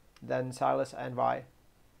than Silas and Vi.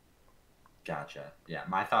 Gotcha. Yeah,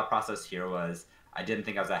 my thought process here was I didn't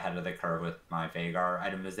think I was ahead of the curve with my Vhagar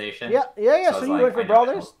itemization. Yeah. So you went for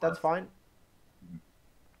brawlers. That's fine.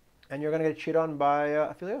 And you're gonna get cheated on by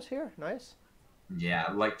Aphelios here. Nice.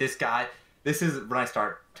 Yeah, like this guy. This is when I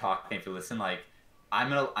start talking. If you listen, like I'm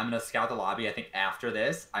gonna scout the lobby. I think after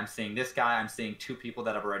this, I'm seeing this guy. I'm seeing 2 people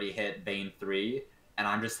that have already hit Bane 3, and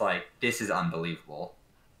I'm just like, this is unbelievable.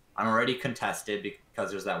 I'm already contested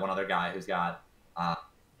because there's that one other guy who's got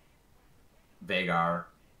Vhagar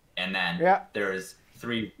And then Yeah. there's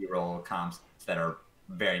 3 reroll comps that are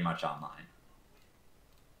very much online.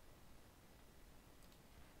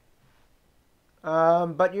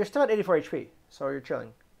 But you're still at 84 HP, so you're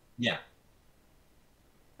chilling. Yeah.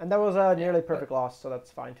 And that was a nearly perfect loss, so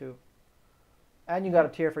that's fine too. And you got a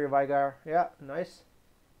tier for your Vigar. Yeah, nice.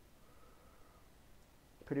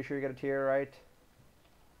 Pretty sure you get a tier, right?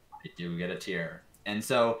 I do get a tier. And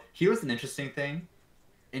so here's an interesting thing.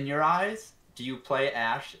 In your eyes, do you play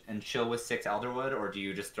Ashe and chill with 6 Elderwood, or do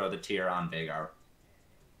you just throw the tier on Vhagar?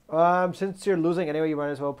 Since you're losing anyway, you might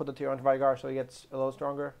as well put the tier on Vigar so he gets a little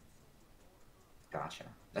stronger. Gotcha.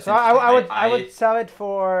 That's So I would sell it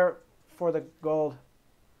for the gold.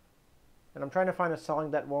 And I'm trying to find a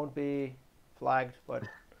song that won't be flagged, but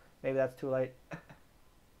maybe that's too late.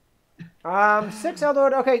 6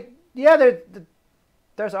 Elderwood. Okay, yeah,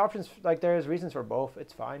 there's options, like there's reasons for both.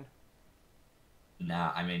 It's fine.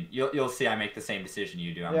 Nah, I mean, you'll see I make the same decision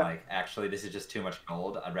you do. I'm Yeah. like, actually, this is just too much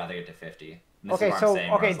gold. I'd rather get to 50. And this Okay, is what so I'm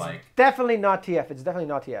saying, where I okay, was it's like, definitely not TF. It's definitely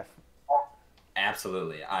not TF.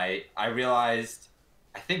 absolutely. I realized,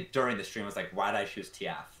 I think during the stream, I was like, why did I choose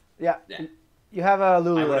TF? Yeah. Yeah. You have a I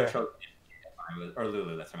Lulu would there. have chosen or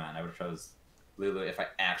Lulu, that's what I meant. I would have chose Lulu if I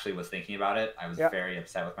actually was thinking about it. I was Yeah. very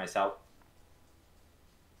upset with myself.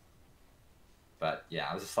 But yeah,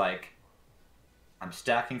 I was just like, I'm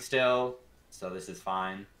stacking still, so this is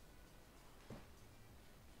fine.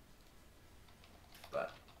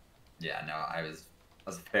 But yeah, no, I was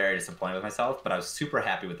very disappointed with myself, but I was super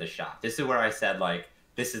happy with this shot. This is where I said, like,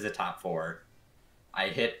 this is a top 4. I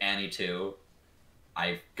hit Annie 2.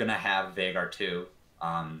 I'm gonna have Vhagar 2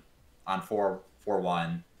 on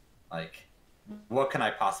 4-1. Like, what can I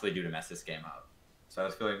possibly do to mess this game up? So I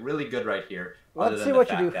was feeling really good right here. Let's see what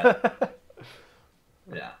you do. That,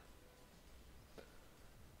 yeah.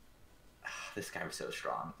 This guy was so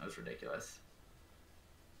strong. It was ridiculous.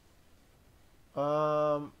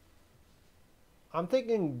 I'm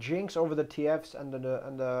thinking Jinx over the TFs and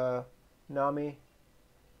the Nami.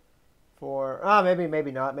 For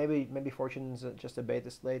maybe not. Maybe Fortune's just a bait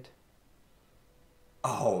this late.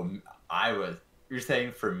 Oh, You're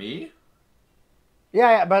saying for me?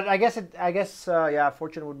 Yeah, but I guess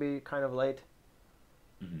Fortune would be kind of late.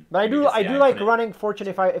 Mm-hmm. But I do like running Fortune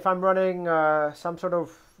if I'm running some sort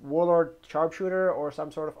of Warlord sharpshooter or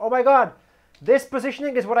some sort of. Oh my God, this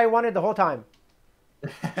positioning is what I wanted the whole time.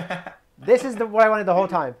 This is what I wanted the whole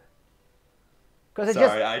time.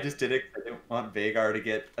 Sorry, I just did it. I didn't want Vhagar to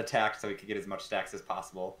get attacked so he could get as much stacks as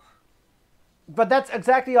possible. But that's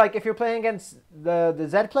exactly like if you're playing against the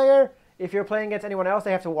Z player. If you're playing against anyone else,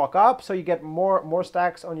 they have to walk up, so you get more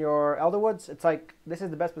stacks on your Elderwoods. It's like this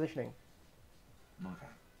is the best positioning. Okay.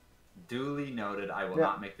 Duly noted. I will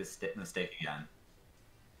not make this mistake again.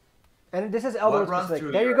 And this is Elderwood's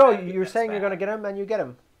mistake. There you go. You're saying you're going to get him, and you get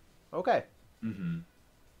him. Okay. Mm-hmm.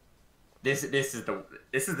 This is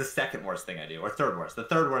the second worst thing I do, or third worst. The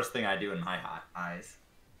third worst thing I do in my eyes.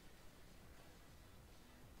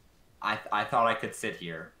 I thought I could sit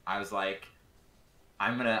here. I was like,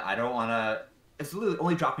 I don't want to. It's literally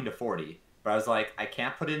only dropping to 40, but I was like, I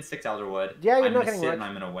can't put in 6 Elderwood. Yeah, you're I'm not gonna getting sit right. and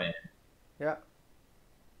I'm gonna win. Yeah.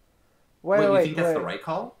 Wait, you think that's the right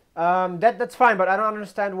call? That's fine, but I don't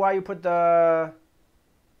understand why you put the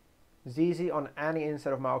ZZ on Annie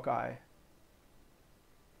instead of Maokai.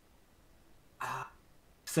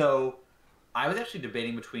 So, I was actually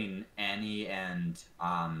debating between Annie and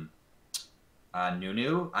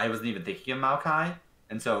Nunu. I wasn't even thinking of Maokai,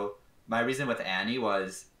 and so my reason with Annie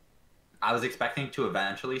was I was expecting to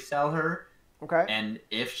eventually sell her. Okay. And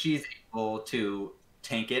if she's able to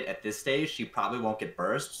tank it at this stage, she probably won't get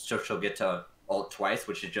burst, so she'll get to ult twice,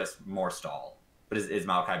 which is just more stall. But is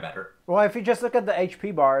Maokai better? Well, if you just look at the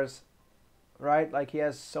HP bars, right? Like he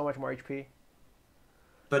has so much more HP.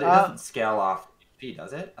 But it doesn't scale off HP,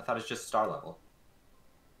 does it? I thought it's just star level.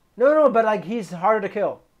 No, but like he's harder to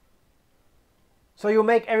kill. So you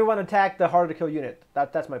make everyone attack the harder to kill unit.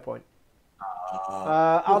 That's my point.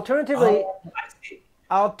 Alternatively,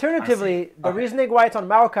 the reasoning why it's on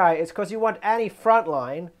Maokai is because you want Annie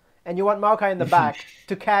frontline and you want Maokai in the back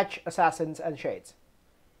to catch assassins and shades.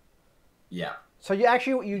 Yeah. So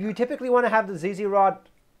you typically want to have the ZZ Rod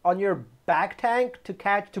on your back tank to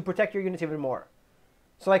protect your units even more.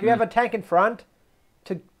 So like you have a tank in front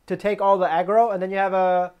to take all the aggro, and then you have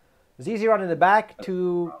a ZZ Rod in the back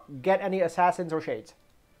to get any assassins or shades.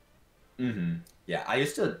 Mm-hmm. Yeah, I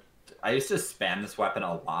used to spam this weapon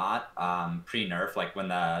a lot pre-nerf, like when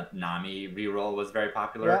the Nami reroll was very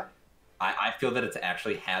popular. Yeah. I feel that it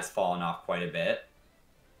actually has fallen off quite a bit.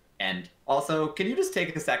 And also, can you just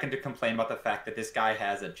take a second to complain about the fact that this guy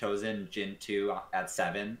has a Chosen Jin 2 at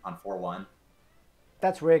 7 on 4-1?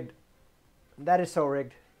 That's rigged. That is so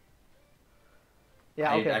rigged.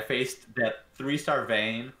 Yeah, okay. I faced that 3-star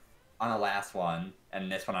Vayne on the last one,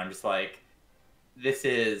 and this one I'm just like, this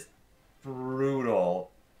is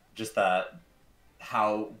brutal. Just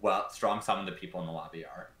how strong some of the people in the lobby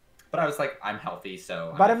are. But I was like, I'm healthy,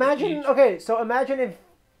 so. But imagine, okay, so imagine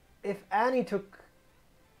if Annie took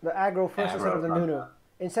the aggro first instead of the Nunu.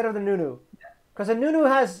 Instead of the Nunu. Because the Nunu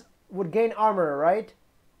would gain armor, right?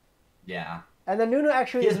 Yeah. And the Nunu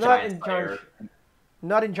actually is not in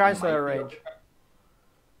Giant Slayer range.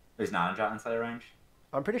 He's not in Giant Slayer range?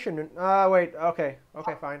 I'm pretty sure. Wait. Okay.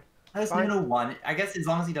 Okay, fine. Has Nunu 1. I guess as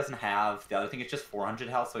long as he doesn't have the other thing, it's just 400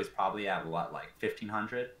 health, so he's probably at what, like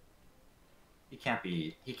 1500? He can't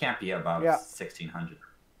be above 1600.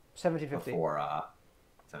 1750. Before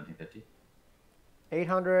 1750.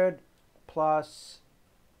 800 plus.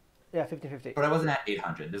 Yeah, 1550. But I wasn't at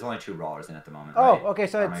 800. There's only 2 brawlers in at the moment. Oh, right? okay,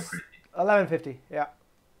 so it's 1150. Yeah.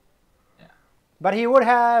 Yeah. But he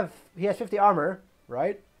has 50 armor,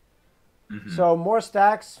 right? Mm-hmm. So more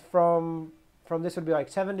stacks from this would be like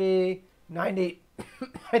 70, 90.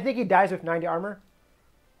 I think he dies with 90 armor.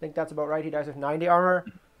 I think that's about right. He dies with 90 armor.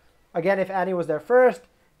 Again, if Annie was there first,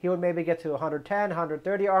 he would maybe get to 110,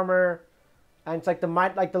 130 armor. And it's like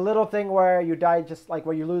the little thing where you die just like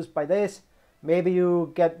where you lose by this. Maybe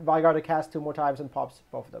you get Veigar to cast 2 more times and pops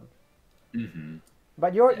both of them. Mm-hmm.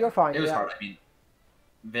 But you're fine. It was hard. I mean,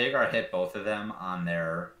 Veigar hit both of them on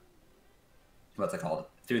their, what's it called?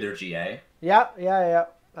 Through their GA. Yeah.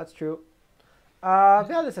 That's true.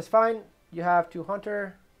 Yeah, this is fine. You have 2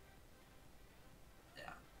 Hunter.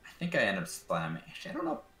 Yeah. I think I end up slamming. Actually, I don't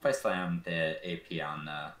know if I slammed the AP on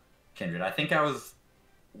the Kindred. I think I was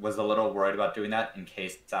a little worried about doing that in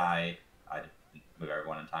case I didn't move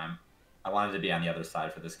everyone in time. I wanted to be on the other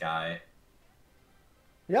side for this guy.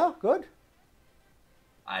 Yeah, good.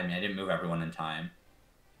 I mean, I didn't move everyone in time.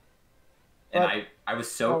 And I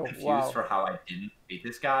was so confused for how I didn't beat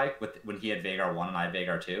this guy when he had Veigar 1 and I had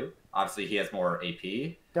Veigar 2. Obviously, he has more AP.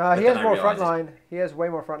 He has more frontline. He has way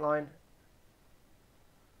more frontline.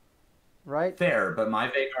 Right? Fair, but my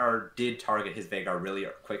Veigar did target his Veigar really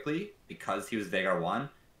quickly because he was Veigar 1.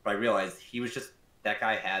 But I realized that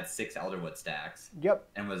guy had 6 Elderwood stacks. Yep.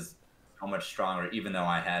 And was so much stronger, even though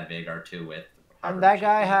I had Veigar 2 with. And that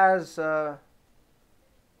guy has a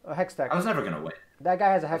Hex stack. I was never going to win. That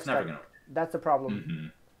guy has a Hex stack. Never going to win. That's the problem. Mm-hmm.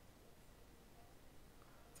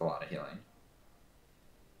 It's a lot of healing.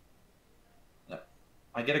 Yep.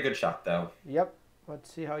 I get a good shot, though. Yep.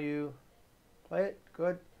 Let's see how you play it.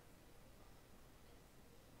 Good.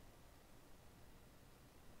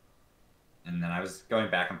 And then I was going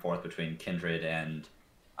back and forth between Kindred and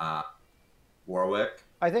Warwick.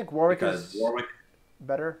 I think Warwick is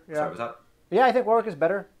better. Yeah. Sorry, what's up? Yeah, I think Warwick is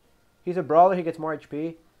better. He's a brawler. He gets more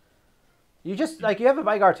HP. You just you have a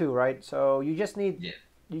Veigar too, right? So you just need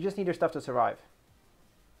your stuff to survive.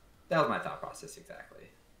 That was my thought process exactly.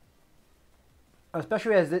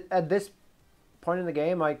 Especially at this point in the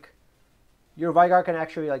game, like your Veigar can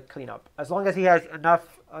actually like clean up as long as he has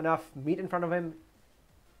enough meat in front of him.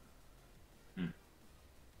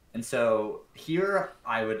 And so here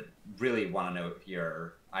I would really want to know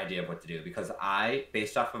your idea of what to do because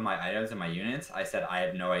based off of my items and my units, I said I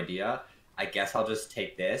have no idea. I guess I'll just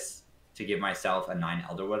take this to give myself a 9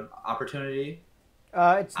 Elderwood opportunity.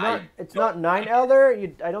 It's not 9 Elder.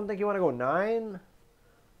 I don't think you want to go 9.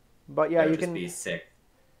 But yeah, you can be 6.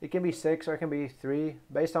 It can be 6 or it can be 3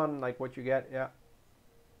 based on like what you get. Yeah.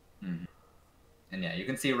 Mm-hmm. And yeah, you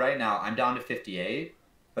can see right now I'm down to 58.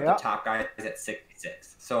 But the top guy is at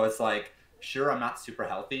 66. So it's like, sure, I'm not super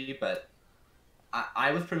healthy, but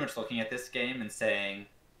I was pretty much looking at this game and saying,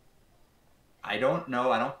 I don't know.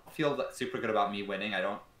 I don't feel super good about me winning.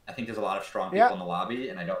 I think there's a lot of strong people in the lobby,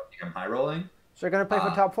 and I don't think I'm high rolling. So you're going to play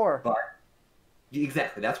for top 4. But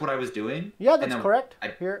exactly. That's what I was doing. Yeah, that's correct.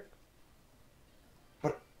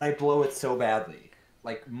 But I blow it so badly.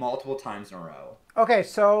 Like, multiple times in a row. Okay,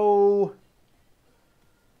 so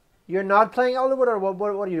you're not playing Elderwood, or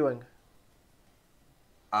what are you doing?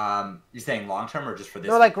 You're saying long term or just for this?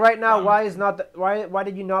 No, like right now. Why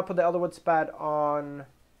did you not put the Elderwood spat on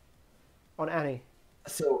Annie?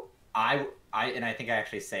 So I think I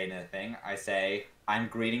actually say in the thing, I say I'm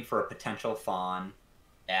greeting for a potential fawn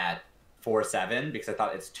at 4-7 because I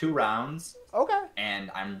thought it's 2 rounds. Okay. And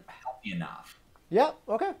I'm healthy enough. Yeah.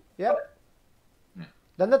 Okay. Yeah. Yeah.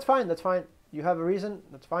 Then that's fine. That's fine. You have a reason.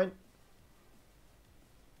 That's fine.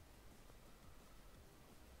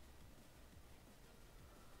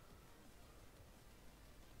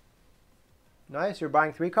 Nice. You're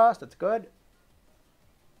buying 3 cost. That's good.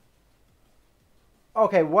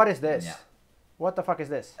 Okay. What is this? Yeah. What the fuck is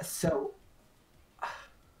this? So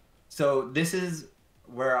So this is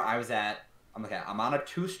where I was at. I'm on a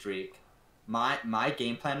 2 streak. My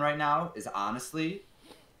game plan right now is honestly,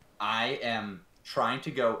 I am trying to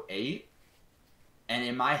go 8, and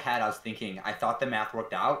in my head I was thinking I thought the math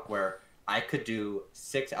worked out where I could do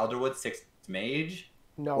 6 Elderwood, 6 Mage,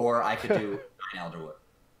 No. or I could do 9 Elderwood,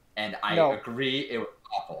 and I No. agree it was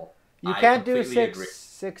awful. You I can't do completely agree.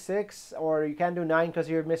 6, or you can't do 9 because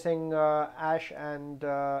you're missing Ash and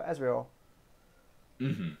Ezreal.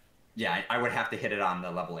 Yeah, I would have to hit it on the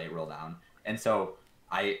level 8 roll down. And so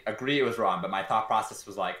I agree it was wrong, but my thought process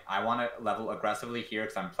was like, I want to level aggressively here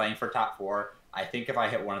because I'm playing for top 4. I think if I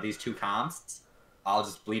hit one of these 2 comps, I'll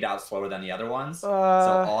just bleed out slower than the other ones. So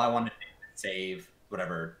all I want to do is save,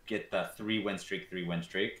 whatever, get the 3 win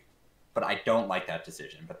streak. But I don't like that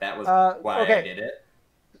decision. But that was why I did it.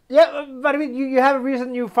 Yeah, but I mean, you have a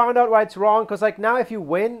reason you found out why it's wrong. Because like now if you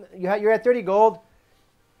win, you're at 30 gold.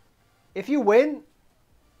 If you win...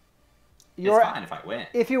 It's fine if I win.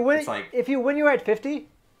 If you win, you're at 50.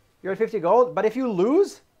 You're at 50 gold. But if you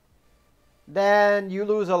lose, then you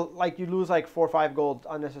lose like 4 or 5 gold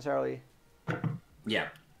unnecessarily. Yeah.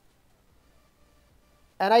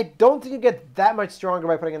 And I don't think you get that much stronger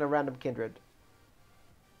by putting in a random kindred.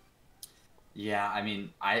 Yeah, I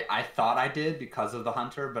mean, I thought I did because of the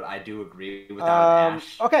Hunter, but I do agree without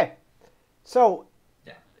Ash. Okay, so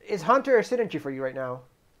yeah. Is Hunter a synergy for you right now?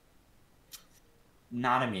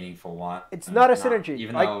 Not a meaningful one. It's not a synergy.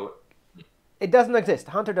 Even though... It doesn't exist.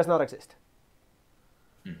 Hunter does not exist.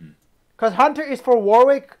 Because Hunter is for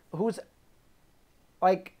Warwick, who's...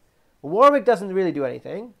 Like, Warwick doesn't really do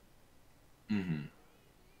anything.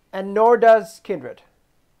 And nor does Kindred.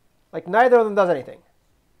 Like, neither of them does anything.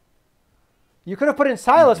 You could have put in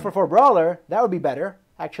Silas for Brawler. That would be better,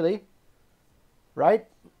 actually. Right?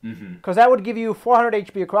 Because that would give you 400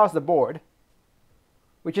 HP across the board.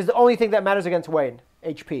 Which is the only thing that matters against Wayne,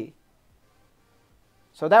 HP.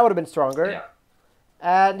 So that would have been stronger. Yeah.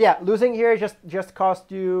 And yeah, losing here just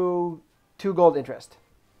cost you 2 gold interest.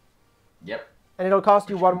 Yep. And it'll cost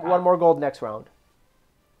you one more gold next round.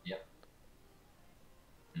 Yep.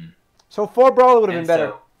 So 4 Brawler would have been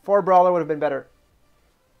better. 4 Brawler would have been better.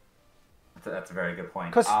 That's a very good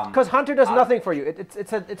point. Because Hunter does nothing for you.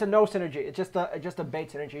 It's a no synergy. It's just a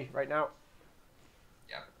bait synergy right now.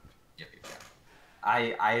 Yep.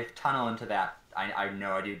 I tunnel into that. I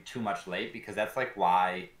know I do too much late because that's like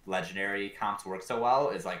why legendary comps work so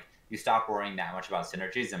well is like you stop worrying that much about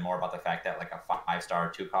synergies and more about the fact that like a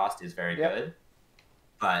 5-star 2 cost is very good.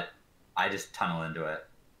 But I just tunnel into it.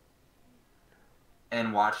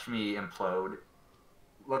 And watch me implode.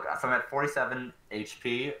 Look, so I'm at 47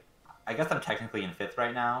 HP. I guess I'm technically in 5th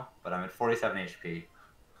right now, but I'm at 47 HP.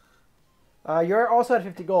 You're also at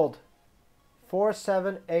 50 gold. 4,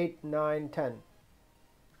 7, 8, 9, 10.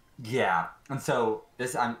 Yeah, and so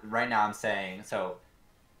right now I'm saying, so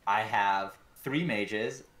I have 3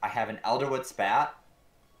 mages, I have an Elderwood Spat,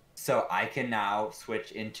 so I can now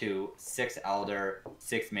switch into 6 Elder,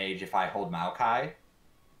 6 Mage if I hold Maokai.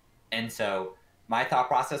 And so my thought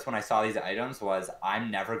process when I saw these items was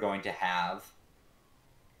I'm never going to have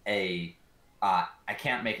I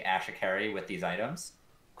can't make Ash a carry with these items.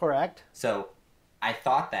 Correct. So I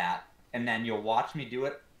thought that, and then you'll watch me do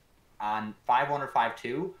it on 5-1 or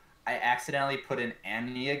 5-2. I accidentally put in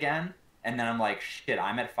Annie again, and then I'm like, shit,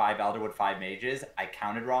 I'm at 5 Elderwood, 5 Mages. I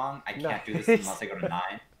counted wrong. I can't do this unless I go to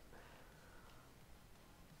 9.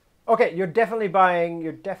 Okay, you're definitely buying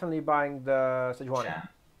the Sejuani.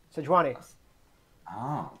 Sejuani.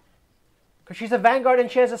 Oh. Because she's a Vanguard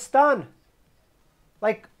and she has a stun.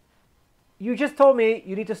 Like, you just told me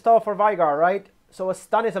you need to stall for Vigar, right? So a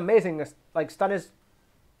stun is amazing. Like, stun is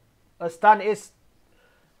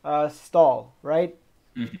stall, right?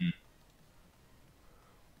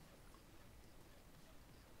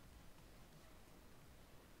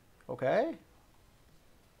 Okay.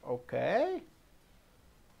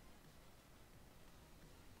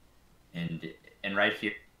 And right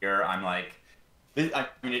here, I'm like, I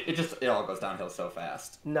mean, it all goes downhill so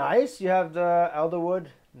fast. Nice. You have the Elderwood.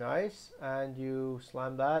 Nice. And you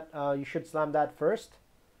slam that. You should slam that first.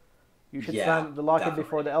 You should slam the locket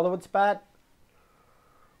before the Elderwood Spat.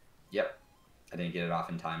 Yep. I didn't get it off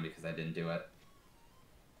in time because I didn't do it.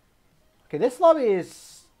 Okay, this lobby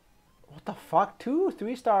is... What the fuck? 2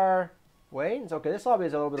 3-star Waynes? Okay, this lobby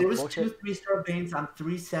is a little bit of bullshit. There was 2 3-star Waynes on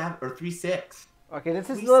 3-7 or 3-6. Okay, this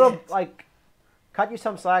is a little, like... Cut you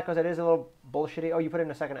some slack because it is a little bullshitty. Oh, you put in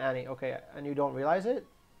a second Annie. Okay, and you don't realize it?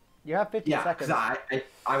 You have 15 seconds. Yeah, because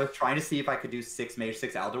I was trying to see if I could do 6 Mage,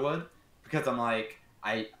 6 Elderwood. Because I'm like,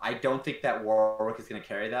 I don't think that Warwick is going to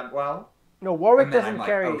carry that well. No, Warwick doesn't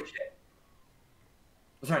carry... Oh, shit.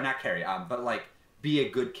 Sorry, not carry. But like, be a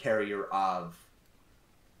good carrier of.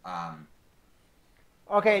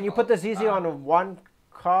 Okay, and you put the ZZ on one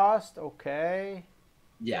cost. Okay.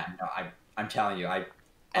 Yeah, no, I'm telling you, I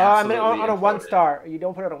I mean, absolutely on a 1 imploded. star. You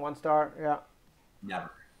don't put it on 1 star. Yeah.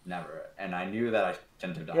 Never. And I knew that I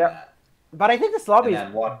shouldn't have done Yeah. that. But I think this lobby And is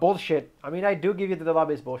then what? bullshit. I mean, I do give you that the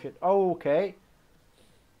lobby is bullshit. Oh, okay.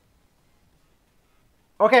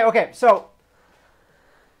 Okay, so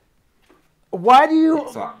why do you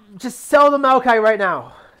just sell the Maokai right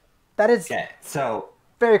now? That is Okay, so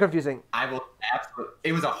very confusing. I will absolutely.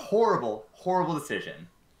 It was a horrible decision.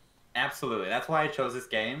 Absolutely, that's why I chose this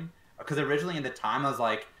game. Because originally, in the time, I was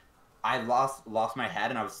like, I lost my head,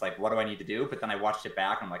 and I was like, what do I need to do? But then I watched it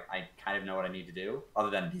back, and I'm like, I kind of know what I need to do, other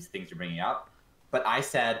than these things you're bringing up. But I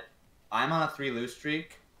said, I'm on a 3-lose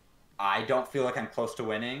streak. I don't feel like I'm close to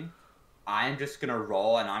winning. I'm just gonna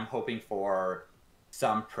roll, and I'm hoping for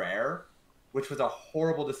some prayer, which was a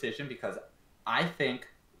horrible decision because I think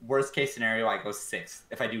worst case scenario I go 6th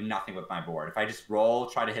if I do nothing with my board. If I just roll,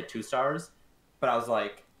 try to hit 2 stars. But I was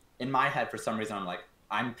like, in my head, for some reason, I'm like,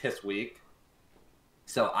 I'm piss weak.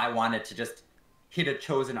 So I wanted to just hit a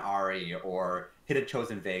chosen Ari or hit a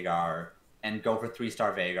chosen Vagar and go for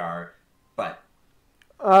 3-star Vagar, but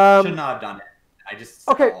should not have done it. I just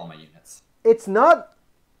sell all my units. It's not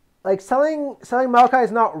like selling Maokai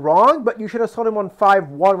is not wrong, but you should have sold him on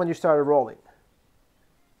 5-1 when you started rolling.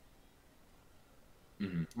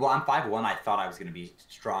 Mm-hmm. Well, on 5-1, I thought I was going to be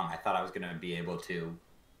strong. I thought I was going to be able to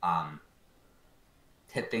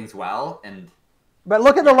hit things well and. But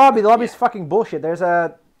look at the lobby. The lobby's fucking bullshit. There's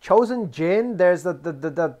a chosen Jin. There's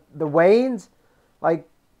the Waynes. Like,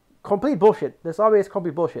 complete bullshit. This lobby is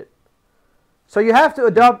complete bullshit. So you have to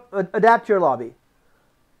adapt your lobby.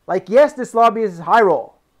 Like, yes, this lobby is high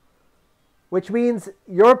roll. Which means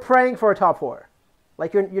you're praying for a top 4.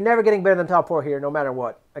 Like, you're never getting better than top 4 here, no matter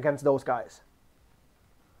what, against those guys.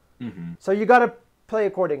 Mm-hmm. So you gotta play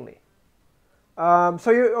accordingly.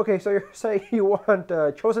 So you're saying you want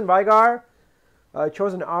chosen Vigar,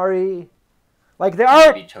 chosen Ari. Like, there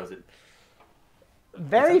are chosen.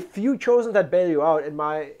 very few chosen that bail you out, in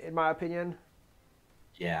my opinion.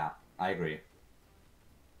 Yeah, I agree.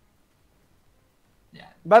 Yeah.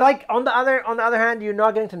 But like on the other hand, you're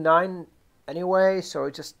not getting to 9 anyway, so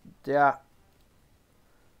it just Yeah,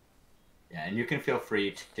 and you can feel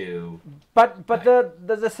free to. But like, the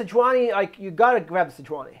Sejuani, like, you gotta grab the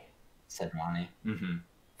Sejuani. Sejuani. Mm-hmm.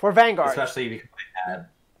 For Vanguard, especially because I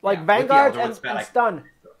had Vanguard and stun.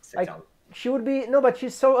 Like, she would be but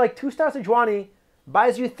she's so like 2-star Sejuani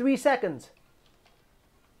buys you 3 seconds.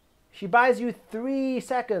 She buys you 3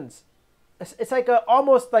 seconds. It's like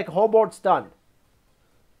almost like whole board stun.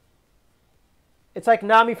 It's like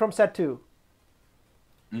Nami from set 2.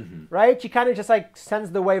 Mm-hmm. Right? She kind of just like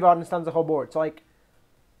sends the wave out and stuns the whole board. So like,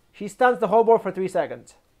 she stuns the whole board for 3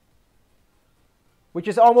 seconds. Which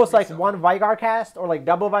is almost like one Vigar cast, or like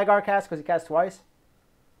double Vigar cast because he casts twice.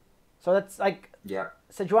 So that's like,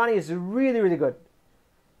 Sejuani is really, really good.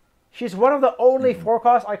 She's one of the only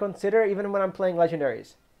forecasts I consider even when I'm playing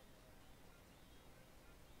legendaries.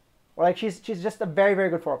 Like, she's just a very, very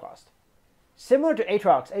good forecast. Similar to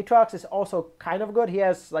Aatrox. Aatrox is also kind of good. He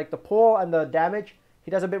has like the pull and the damage. He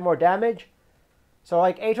does a bit more damage. So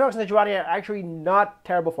like, Aatrox and Sejuani are actually not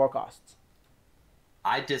terrible forecasts.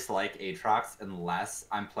 I dislike Aatrox unless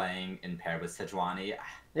I'm playing in pair with Sejuani.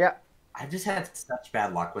 Yeah. I've just had such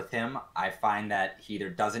bad luck with him. I find that he either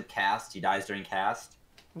doesn't cast, he dies during cast.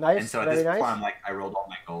 Nice, and so at this point, I'm like, I rolled all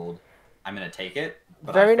my gold. I'm going to take it.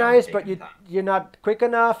 Very nice, but you're not quick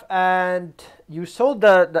enough, and you sold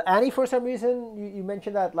the Annie for some reason. You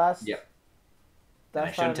mentioned that last. Yep.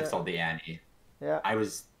 I shouldn't have sold the Annie. Yeah.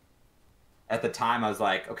 At the time, I was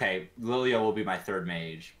like, okay, Lilia will be my 3rd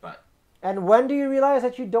mage, but. And when do you realize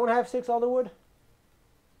that you don't have 6 Alderwood?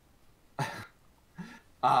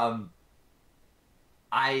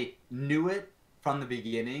 I knew it from the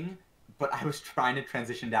beginning, but I was trying to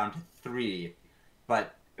transition down to 3,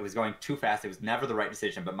 but it was going too fast. It was never the right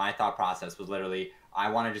decision, but my thought process was literally,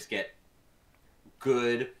 I want to just get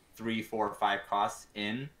good 3, 4, 5 costs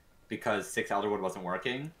in because 6 Elderwood wasn't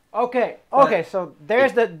working. Okay, so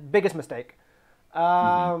there's the biggest mistake.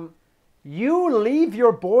 You leave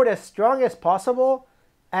your board as strong as possible,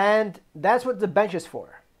 and that's what the bench is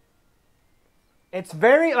for. It's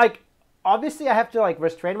very, like, obviously I have to, like,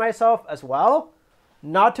 restrain myself as well,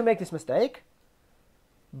 not to make this mistake,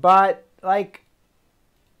 but, like,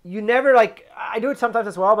 you never, like, I do it sometimes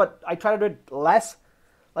as well, but I try to do it less.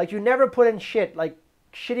 Like, you never put in shit, like,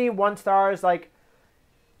 shitty 1-stars, like,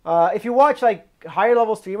 if you watch, like, higher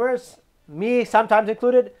level streamers, me sometimes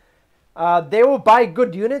included, they will buy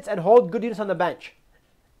good units and hold good units on the bench.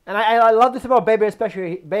 And I love this about Bebe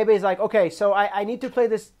especially. Bebe's like, okay, so I need to play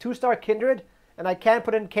this 2-star Kindred, and I can't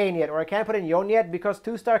put in Kane yet, or I can't put in Yon yet, because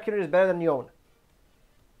 2-star Kindred is better than Yon.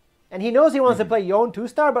 And he knows he wants to play Yon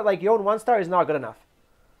 2-star, but like Yon 1-star is not good enough.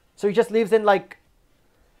 So he just leaves in like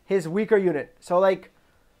his weaker unit. So like,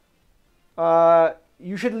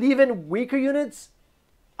 you should leave in weaker units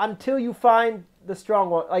until you find the strong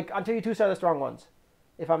one, like until you 2-star the strong ones,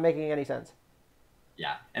 if I'm making any sense.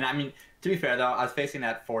 Yeah, and I mean, to be fair though, I was facing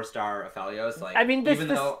that 4-star Aphelios. Like, I mean, even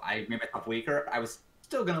though I made myself weaker, I was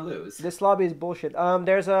still gonna lose. This lobby is bullshit.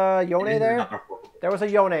 There's a Yone there. There was a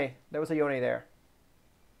Yone. There was a Yone there.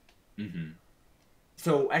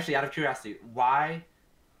 So actually, out of curiosity, why?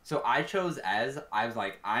 So I chose Ez. I was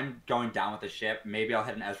like, I'm going down with the ship. Maybe I'll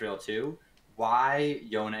hit an Ezreal too. Why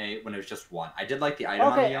Yone when it was just one? I did like the item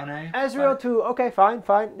on the Yone. Ezreal 2. Okay, fine.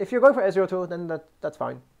 If you're going for Ezreal 2, then that's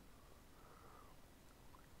fine.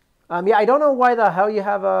 Yeah, I don't know why the hell you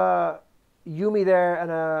have a Yuumi there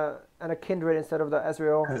and a Kindred instead of the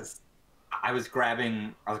Ezreal. Because I was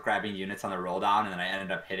grabbing units on the roll down, and then I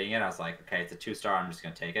ended up hitting it. I was like, okay, it's a 2-star. I'm just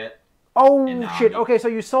gonna take it. Oh shit! Okay, so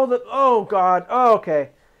you sold it. Oh god. Oh,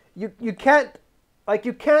 okay. You can't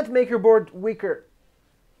make your board weaker.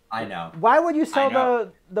 I know. Why would you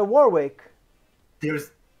sell the Warwick?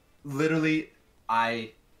 There's literally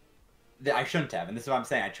I shouldn't have, and this is what I'm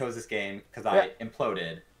saying. I chose this game because I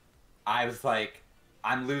imploded. I was like,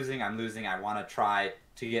 I'm losing. I want to try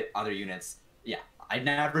to get other units. Yeah, I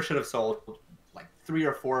never should have sold like 3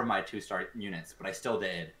 or 4 of my 2-star units, but I still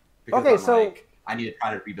did. Because okay, so like, I need to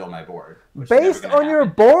try to rebuild my board. Based on your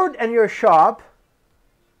board and your shop,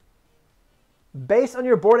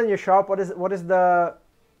 what is the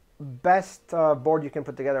best board you can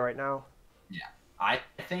put together right now? Yeah, I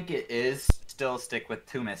think it is still stick with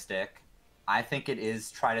 2 Mystic. I think it is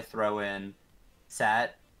try to throw in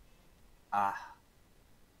Set.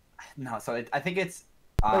 No, so I think it's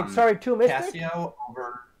sorry, 2 Mystic? Cassio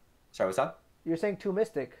over. Sorry, what's up? You're saying 2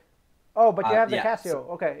 Mystic. Oh, but you have the Cassio. So,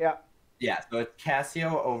 okay, yeah. Yeah, so it's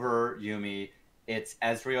Cassio over Yuumi. It's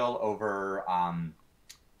Ezreal over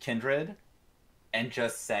Kindred, and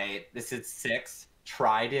just say this is 6.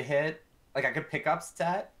 Try to hit. Like I could pick up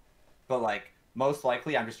Set, but like most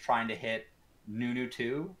likely I'm just trying to hit Nunu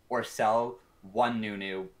 2 or sell 1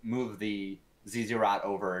 Nunu, move the Zizurat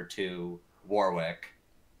over to Warwick,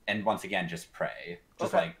 and once again just pray.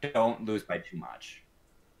 Just like don't lose by too much.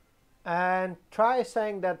 And try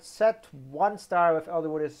saying that Set 1-star with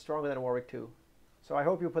Elderwood is stronger than Warwick 2. So I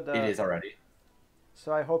hope you put that. It is already.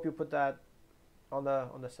 So I hope you put that on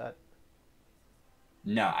the set.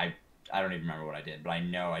 No, I don't even remember what I did, but I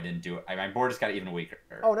know I didn't do it. My board just got even weaker.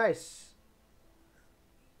 Oh, nice.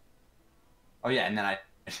 Oh yeah, and then I.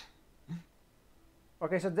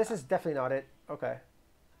 Okay, so this is definitely not it. Okay.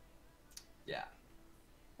 Yeah.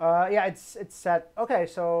 Yeah, it's Set. Okay,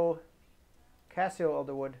 so Cassio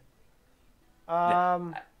Elderwood.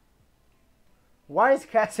 Why is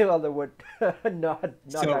Cassio Elderwood not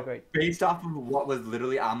that great? Based off of what was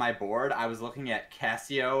literally on my board, I was looking at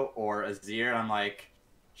Cassio or Azir, and I'm like,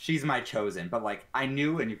 she's my chosen. But like, I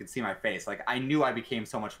knew, and you could see my face, like I knew I became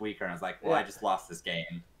so much weaker, and I was like, well, I just lost this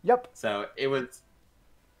game. Yep. So it was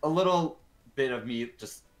a little bit of me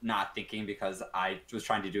just not thinking because I was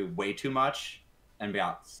trying to do way too much, and be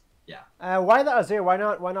honest, yeah. Why the Azir? Why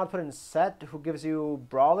not put in Set, who gives you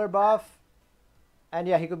Brawler buff? And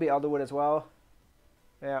yeah, he could be Elderwood as well.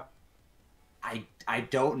 Yeah. I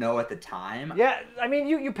don't know at the time. Yeah, I mean,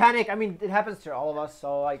 you panic. I mean, it happens to all of us.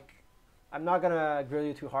 So like, I'm not gonna grill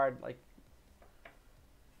you too hard. Like,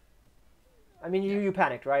 I mean, you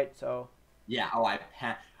panicked, right? So. Yeah. Oh,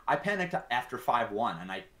 I panicked after 5-1,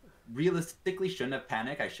 and I realistically shouldn't have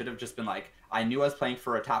panicked. I should have just been like, I knew I was playing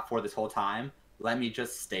for a top 4 this whole time. Let me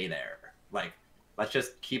just stay there. Like, let's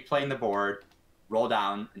just keep playing the board. Roll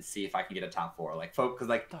down and see if I can get a top 4. Like, because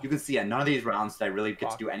like you can see, at none of these rounds did I really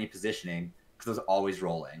get to do any positioning because I was always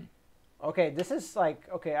rolling. Okay, this is like,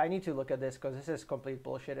 okay, I need to look at this because this is complete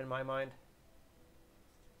bullshit in my mind.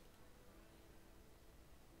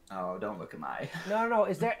 Oh, don't look at my. No.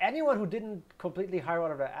 Is there anyone who didn't completely hire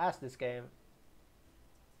out of their ass this game?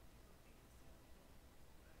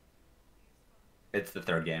 It's the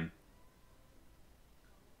 3rd game.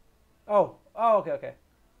 Oh, okay.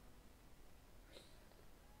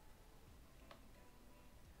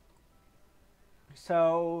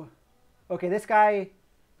 So, okay, this guy,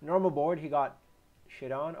 normal board, he got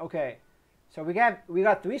shit on. Okay, so we got 3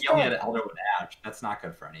 stars. He only had an Elder with Ash. That's not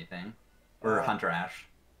good for anything. Or Hunter Ash.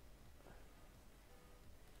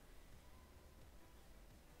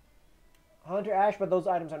 Hunter Ash, but those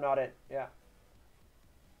items are not it. Yeah.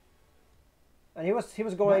 And he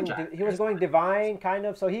was going divine kind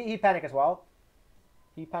of, so he panicked as well.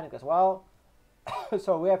 He panicked as well.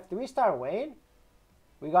 So we have 3-star Wayne.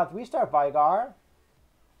 We got 3-star Vigar.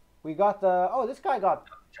 We got this guy got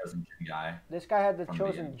chosen Jin guy. This guy had the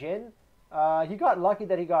chosen Jin. He got lucky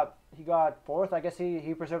that he got fourth. I guess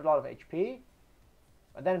he preserved a lot of HP.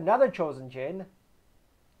 And then another chosen Jin.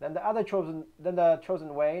 Then the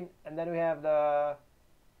chosen Wayne, and then we have the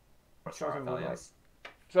chosen Moonlight.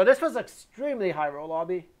 So this was extremely high roll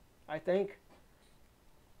lobby, I think.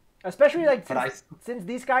 Especially like since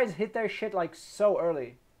these guys hit their shit like so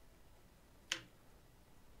early.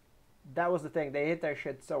 That was the thing. They hit their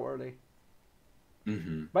shit so early.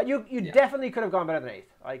 Mm-hmm. But you definitely could have gone better than 8th.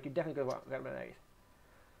 Like, you definitely could have gone better than 8th.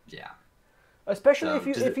 Yeah. Especially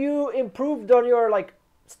if you improved on your like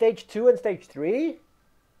stage 2 and stage 3,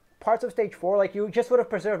 parts of stage 4, like you just would have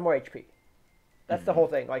preserved more HP. That's the whole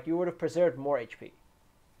thing. Like, you would have preserved more HP.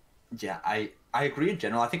 Yeah, I agree in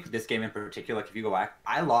general. I think this game in particular, like if you go back,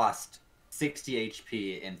 I lost 60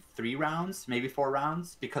 HP in 3 rounds, maybe 4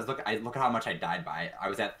 rounds, because look at how much I died by. I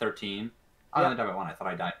was at 13. I only died by 1. I thought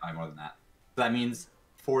I died by more than that. So that means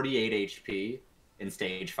 48 HP in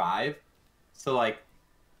stage 5. So like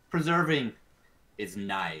preserving is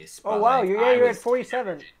nice. Oh wow, like, you're at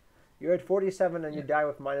 47. You're at 47 and you die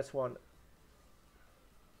with -1.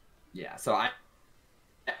 Yeah, so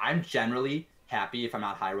I'm generally happy if I'm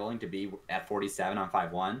not high rolling to be at 47 on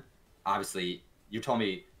 5-1. Obviously, you told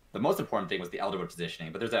me the most important thing was the Elderwood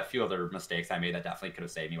positioning, but there's a few other mistakes I made that definitely could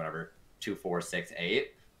have saved me, whatever, 2, 4, 6,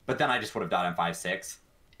 8. But then I just would have died on 5, 6,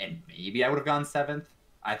 and maybe I would have gone 7th.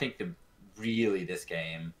 I think this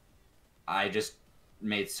game, I just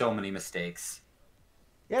made so many mistakes.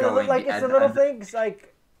 Yeah, like it's the little things,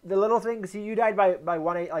 like the little things. You died by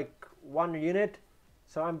 1 unit,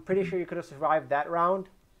 so I'm pretty sure you could have survived that round,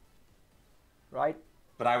 right?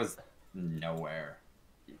 But I was nowhere.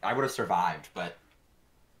 I would have survived, but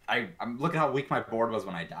I'm looking how weak my board was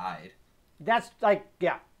when I died. That's like,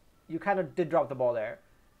 yeah, you kind of did drop the ball there.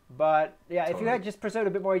 But yeah, totally. If you had just preserved a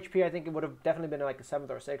bit more HP, I think it would have definitely been like a 7th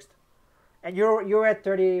or 6th. And you're at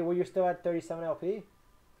 30. Were you still at 37 LP?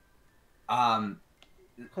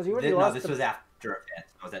 Because you already lost. No, this was after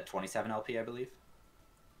advance. I was at 27 LP, I believe.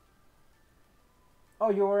 Oh,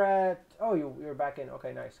 you were at. Oh, you were back in.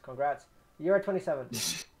 Okay, nice. Congrats. You're at 27.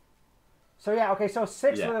 So yeah, okay. So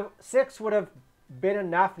 6 would have been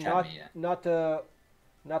enough not to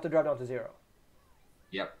drop down to 0.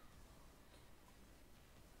 Yep.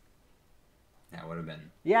 That would have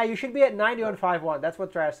been. Yeah, you should be at 90 on 5-1. That's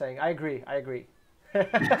what Trash saying. I agree.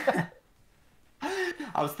 I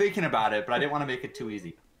was thinking about it, but I didn't want to make it too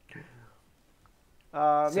easy.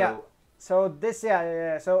 Yeah. So this,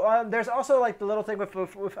 yeah. So there's also like the little thing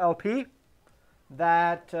with LP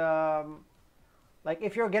that like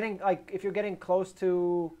if you're getting close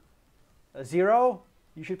to 0,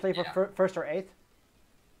 you should play for 1st or 8th.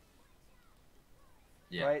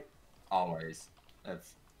 Yeah. Right. Always.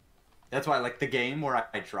 That's why, like, the game where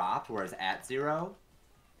I dropped, where I was at 0,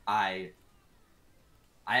 I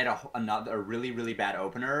had a really, really bad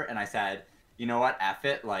opener, and I said, you know what, F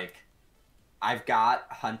it, like, I've got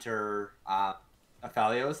Hunter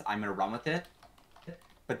Aphelios, I'm going to run with it.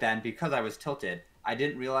 But then, because I was tilted, I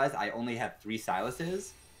didn't realize I only had 3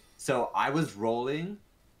 Silases, so I was rolling,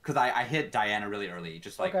 because I hit Diana really early,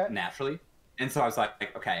 just, like, naturally. And so I was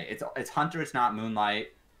like, okay, it's Hunter, it's not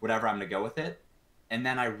Moonlight, whatever, I'm going to go with it. And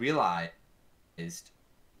then I realized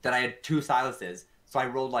that I had 2 Silases, so I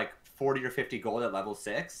rolled like 40 or 50 gold at level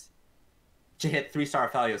 6 to hit 3-star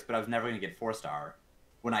Aphelios, but I was never going to get 4-star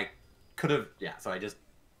when I could have. Yeah, so I just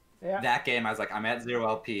that game I was like, I'm at 0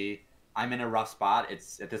 LP, I'm in a rough spot.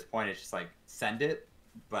 It's at this point it's just like send it,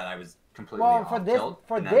 but I was completely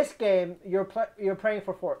this game you're playing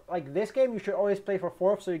for 4th. Like this game you should always play for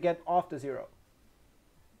 4th so you get off the 0.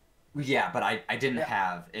 Yeah, but I didn't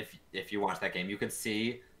have, if you watch that game, you could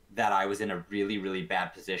see that I was in a really, really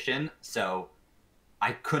bad position. So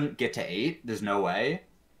I couldn't get to 8. There's no way.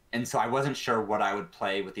 And so I wasn't sure what I would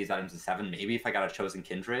play with these items at 7. Maybe if I got a Chosen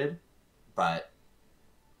Kindred, but...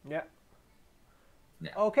 Yeah.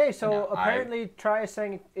 Okay, so apparently Try is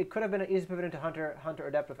saying it could have been an easy pivot into Hunter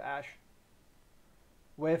Adept with Ashe.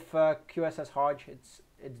 With QSS Hodge, it's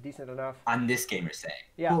decent enough. On this game, you're saying?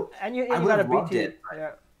 Yeah, well, and you got a BT.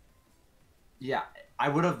 Yeah, I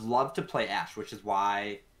would have loved to play Ashe, which is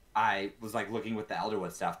why I was like looking with the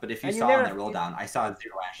Elderwood stuff. But if you saw on that roll down, I saw 0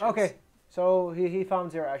 Ashes. Okay, so he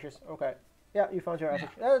found 0 Ashes. Okay, yeah, you found 0 Ashes.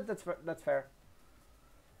 That's fair.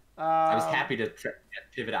 I was happy to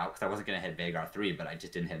pivot out because I wasn't going to hit Vagar 3, but I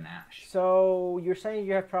just didn't hit an Ash. So you're saying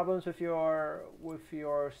you have problems with your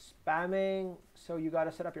spamming, so you got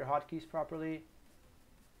to set up your hotkeys properly.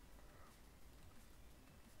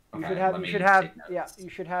 Okay, you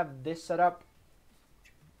should have this set up.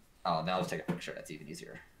 Oh, then I'll just take a picture. That's even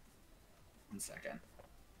easier. 1 second.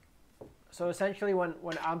 So essentially, when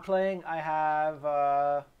I'm playing, I have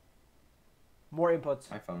more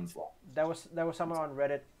inputs. My phone's low. That was somewhere on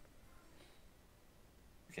Reddit.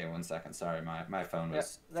 Okay, 1 second. Sorry, my phone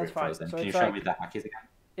was that's frozen. Fine. So Can you show me the hotkeys again?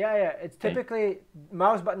 Yeah. It's typically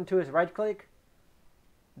mouse button 2 is right click.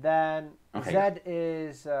 Then Z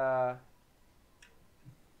is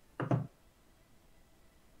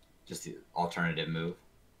just the alternative move.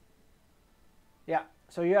 Yeah.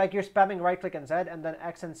 So you're spamming right click and Z, and then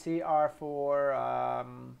X and C are for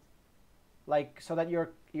so that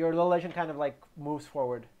your little legend kind of like moves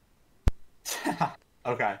forward.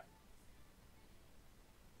 Okay.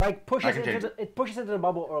 Like it pushes into the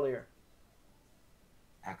bubble earlier.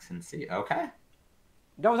 X and C. Okay.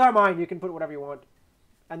 Those are mine. You can put whatever you want.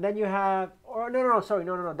 And then you have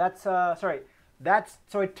no. That's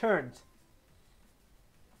so it turns.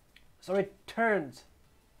 So it turns.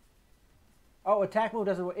 Oh, attack move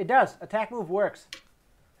doesn't work. It does. Attack move works.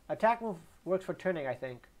 Attack move works for turning, I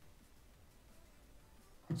think.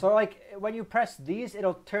 So like when you press these,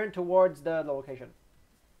 it'll turn towards the location.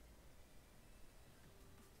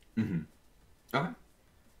 Mm-hmm. Okay.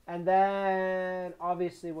 And then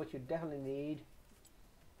obviously what you definitely need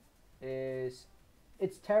is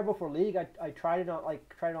it's terrible for League. I tried it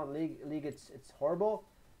on League it's horrible.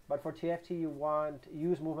 But for TFT you want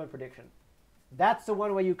use movement prediction. That's the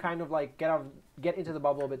one where you kind of like get into the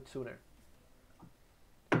bubble a bit sooner.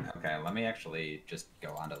 Okay, let me actually just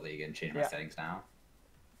go onto League and change my settings now.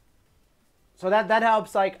 So that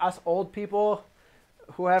helps like us old people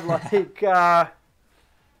who have like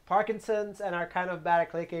Parkinson's and are kind of bad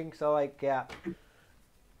at clicking. So like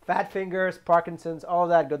fat fingers, Parkinson's, all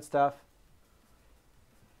that good stuff.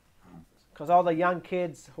 Because all the young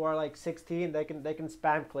kids who are like 16, they can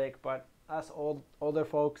spam click, but us older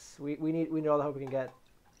folks, we need all the help we can get.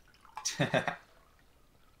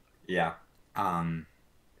 Yeah.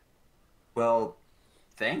 Well,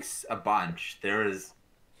 thanks a bunch. There is,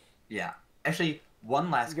 actually one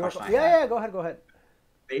last question. Go ahead.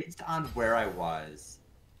 Based on where I was,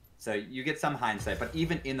 so you get some hindsight, but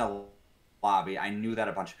even in the lobby, I knew that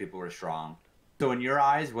a bunch of people were strong. So in your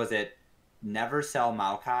eyes, was it never sell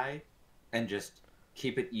Maokai and just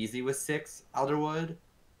keep it easy with 6 Elderwood?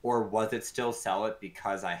 Or was it still sell it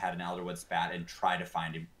because I had an Elderwood spat and try to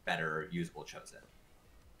find a better usable Chosen?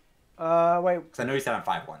 Wait. Because I know you said on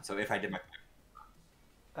 5-1, so if I did my...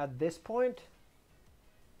 At this point?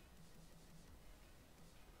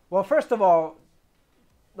 Well, first of all,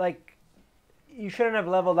 like, you shouldn't have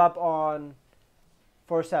leveled up on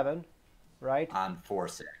 4-7, right? On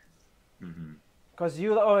 4-6. Mm-hmm. Because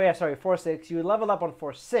 4-6. You leveled up on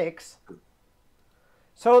 4-6.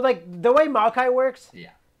 So, like, the way Maokai works... Yeah.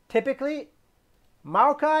 Typically,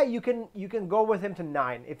 Maokai, you can go with him to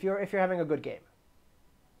 9 if you're having a good game,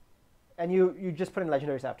 and you just put in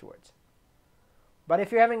legendaries afterwards. But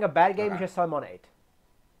if you're having a bad game, you just sell him on 8,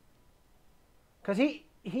 because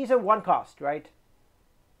he's a 1 cost, right?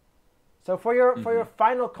 So for your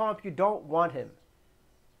final comp, you don't want him.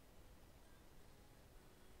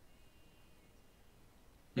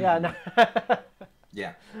 Yeah. No.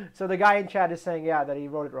 Yeah. So the guy in chat is saying that he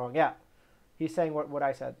wrote it wrong. Yeah. He's saying what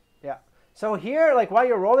I said. Yeah. So here, like while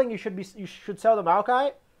you're rolling, you should sell the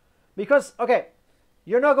Maokai, because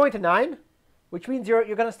you're not going to 9, which means you're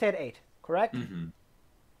gonna stay at 8, correct? Mm-hmm.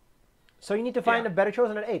 So you need to find a better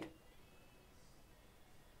Chosen at 8,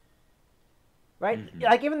 right? Mm-hmm.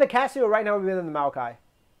 Like even the Casio right now would be within the Maokai,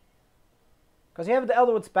 because you have the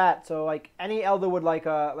Elderwood spat. So like any Elderwood, like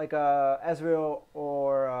a Ezreal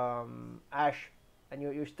or Ash, and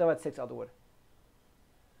you're still at 6 Elderwood.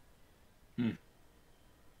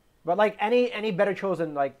 But like any better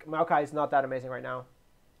Chosen, like Maokai is not that amazing right now.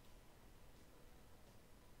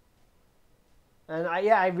 And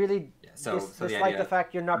I really dislike the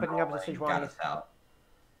fact you're not picking up the Sejuanis.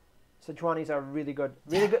 Sejuanis are really good,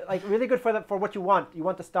 really good for what you want. You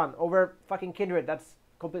want the stun over fucking Kindred. That's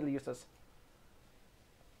completely useless.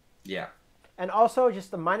 Yeah. And also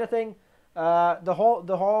just a minor thing, the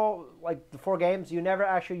whole like the 4 games, you never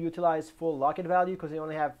actually utilize full lock-in value because you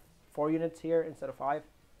only have 4 units here instead of 5.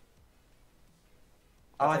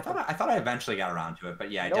 Oh, I thought I eventually got around to it,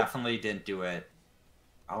 but yeah, nope. I definitely didn't do it.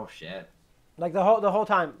 Oh shit! Like the whole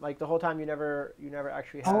time, you never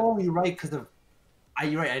actually had. Oh, you're right, because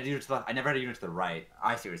you're right. I never had a unit to the right.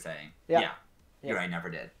 I see what you're saying. Yeah. You're right. I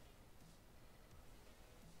never did.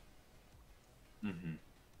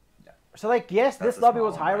 So like, yes, That's this a lobby small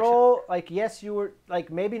was high impression. roll. Like, yes, you were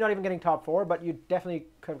like maybe not even getting top 4, but you definitely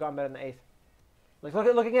could have gotten better than 8th. Like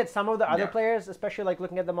looking at some of the other Yeah. players, especially like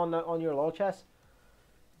looking at them on your low chess,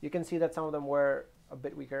 you can see that some of them were a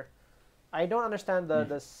bit weaker. I don't understand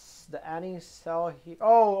the Annie sell here.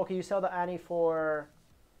 Oh, okay, you sell the Annie for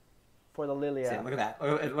the Lilia. See, look at that.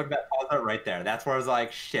 Look at that pause right there. That's where I was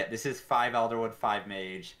like, shit, this is 5 Elderwood, 5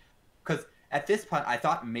 Mage. Because at this point, I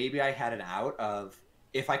thought maybe I had an out of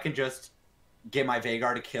if I can just get my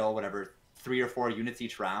Vagar to kill whatever 3 or 4 units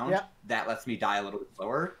each round, Yeah. that lets me die a little bit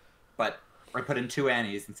slower. But I put in 2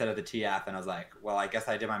 Annies instead of the TF, and I was like, well, I guess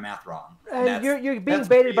I did my math wrong. And you're being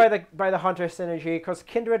baited by the Hunter synergy because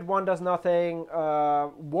Kindred 1 does nothing.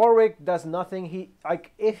 Warwick does nothing. He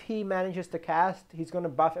like if he manages to cast, he's going to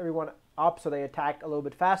buff everyone up so they attack a little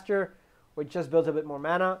bit faster, which just builds a bit more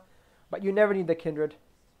mana. But you never need the Kindred,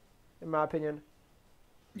 in my opinion.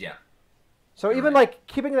 Yeah. So You're even right. like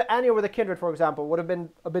keeping the Annie over the Kindred, for example, would have been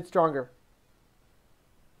a bit stronger.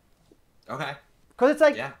 Okay. Because it's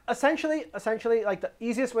like Yeah. essentially like the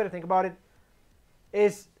easiest way to think about it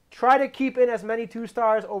is try to keep in as many 2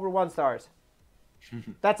 stars over 1 stars.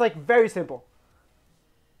 That's like very simple.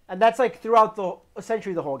 And that's like throughout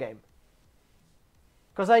essentially the whole game.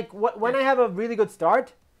 Because like when I have a really good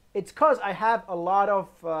start, it's because I have a lot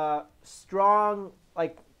of strong,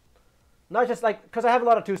 like, not just like, because I have a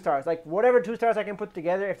lot of 2 stars. Like whatever 2 stars I can put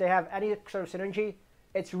together, if they have any sort of synergy,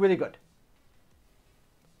 it's really good.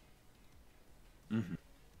 Mm-hmm.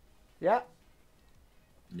 Yeah.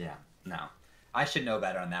 Yeah. No. I should know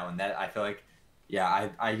better on that one. That I feel like, yeah,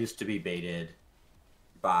 I used to be baited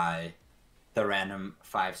by the random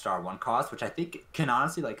 5-star 1 cost, which I think can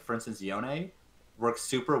honestly, like, for instance, Yone works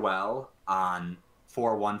super well on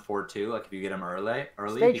 4-1, 4-2, like if you get him early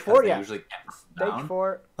Stage because 4, they yeah. usually get Stage down.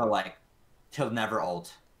 4. But like he'll never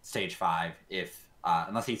ult stage 5 if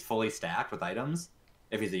unless he's fully stacked with items,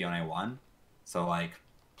 if he's a Yone 1. So like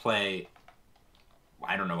play,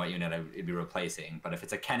 I don't know what unit I'd be replacing, but if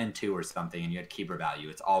it's a Kennen 2 or something and you had keeper value,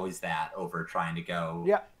 it's always that over trying to go,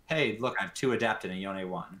 Yeah. hey, look, I have 2 Adept and a Yone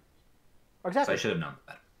 1. Exactly. So I should have known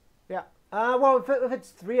better. Yeah. Well, if it's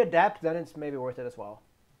 3 Adept, then it's maybe worth it as well.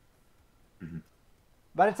 Mm-hmm.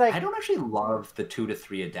 But it's like I don't actually love the 2 to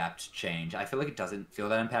 3 Adept change. I feel like it doesn't feel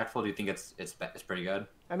that impactful. Do you think it's pretty good?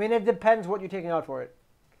 I mean, it depends what you're taking out for it.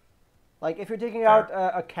 Like, if you're taking Fair. out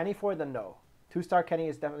a Kenny for it, then no. 2-star Kenny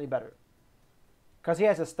is definitely better. Because he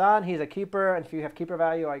has a stun, he's a keeper, and if you have keeper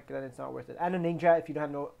value, like, then it's not worth it. And a ninja if you don't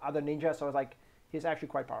have no other ninja, so it's like, he's actually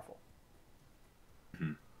quite powerful.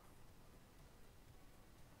 Mm-hmm.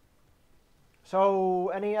 So,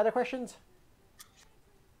 any other questions?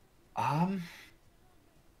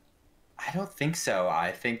 I don't think so.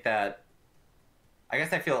 I think that I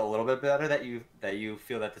guess I feel a little bit better that you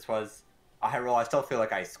feel that this was a high roll. I still feel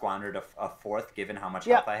like I squandered a 4th given how much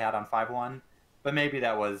health I had on 5-1, but maybe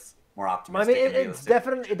that was more I optimistic. mean, and it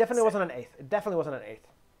realistic. definitely wasn't an 8th. It definitely wasn't an 8th.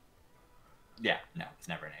 Yeah, no, it's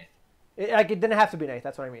never an 8th. It didn't have to be an 8th,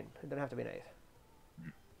 that's what I mean. It didn't have to be an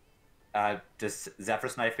 8th. Does Zephyr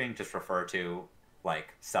sniping just refer to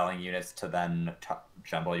like selling units to then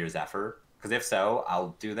jumble your Zephyr? Because if so,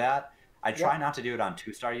 I'll do that. I try not to do it on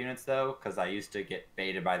 2-star units though, because I used to get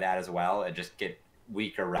baited by that as well and just get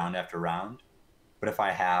weaker round after round. But if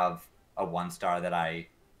I have a 1-star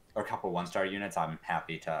or a couple 1-star units, I'm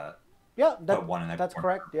happy to put one in the that's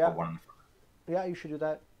corner, correct. Yeah, put one in the front. yeah, you should do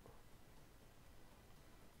that.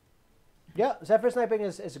 Yeah, Zephyr sniping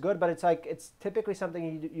is good, but it's like it's typically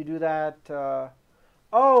something you do that.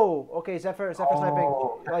 Okay, Zephyr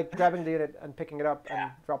sniping, like grabbing the unit and picking it up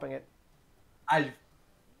and dropping it.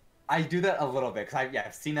 I do that a little bit because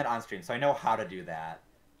I've seen that on stream, so I know how to do that.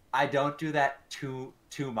 I don't do that too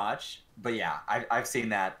much, but yeah, I've seen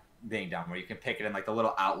that being done where you can pick it in like the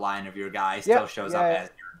little outline of your guy still shows up as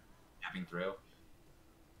you're tapping through.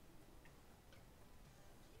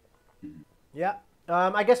 Yeah.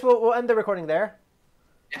 I guess we'll end the recording there.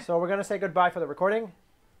 Yeah. So we're gonna say goodbye for the recording.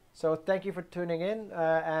 So thank you for tuning in,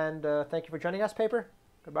 and thank you for joining us, Paper.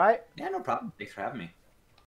 Goodbye. Yeah, no problem. Thanks for having me.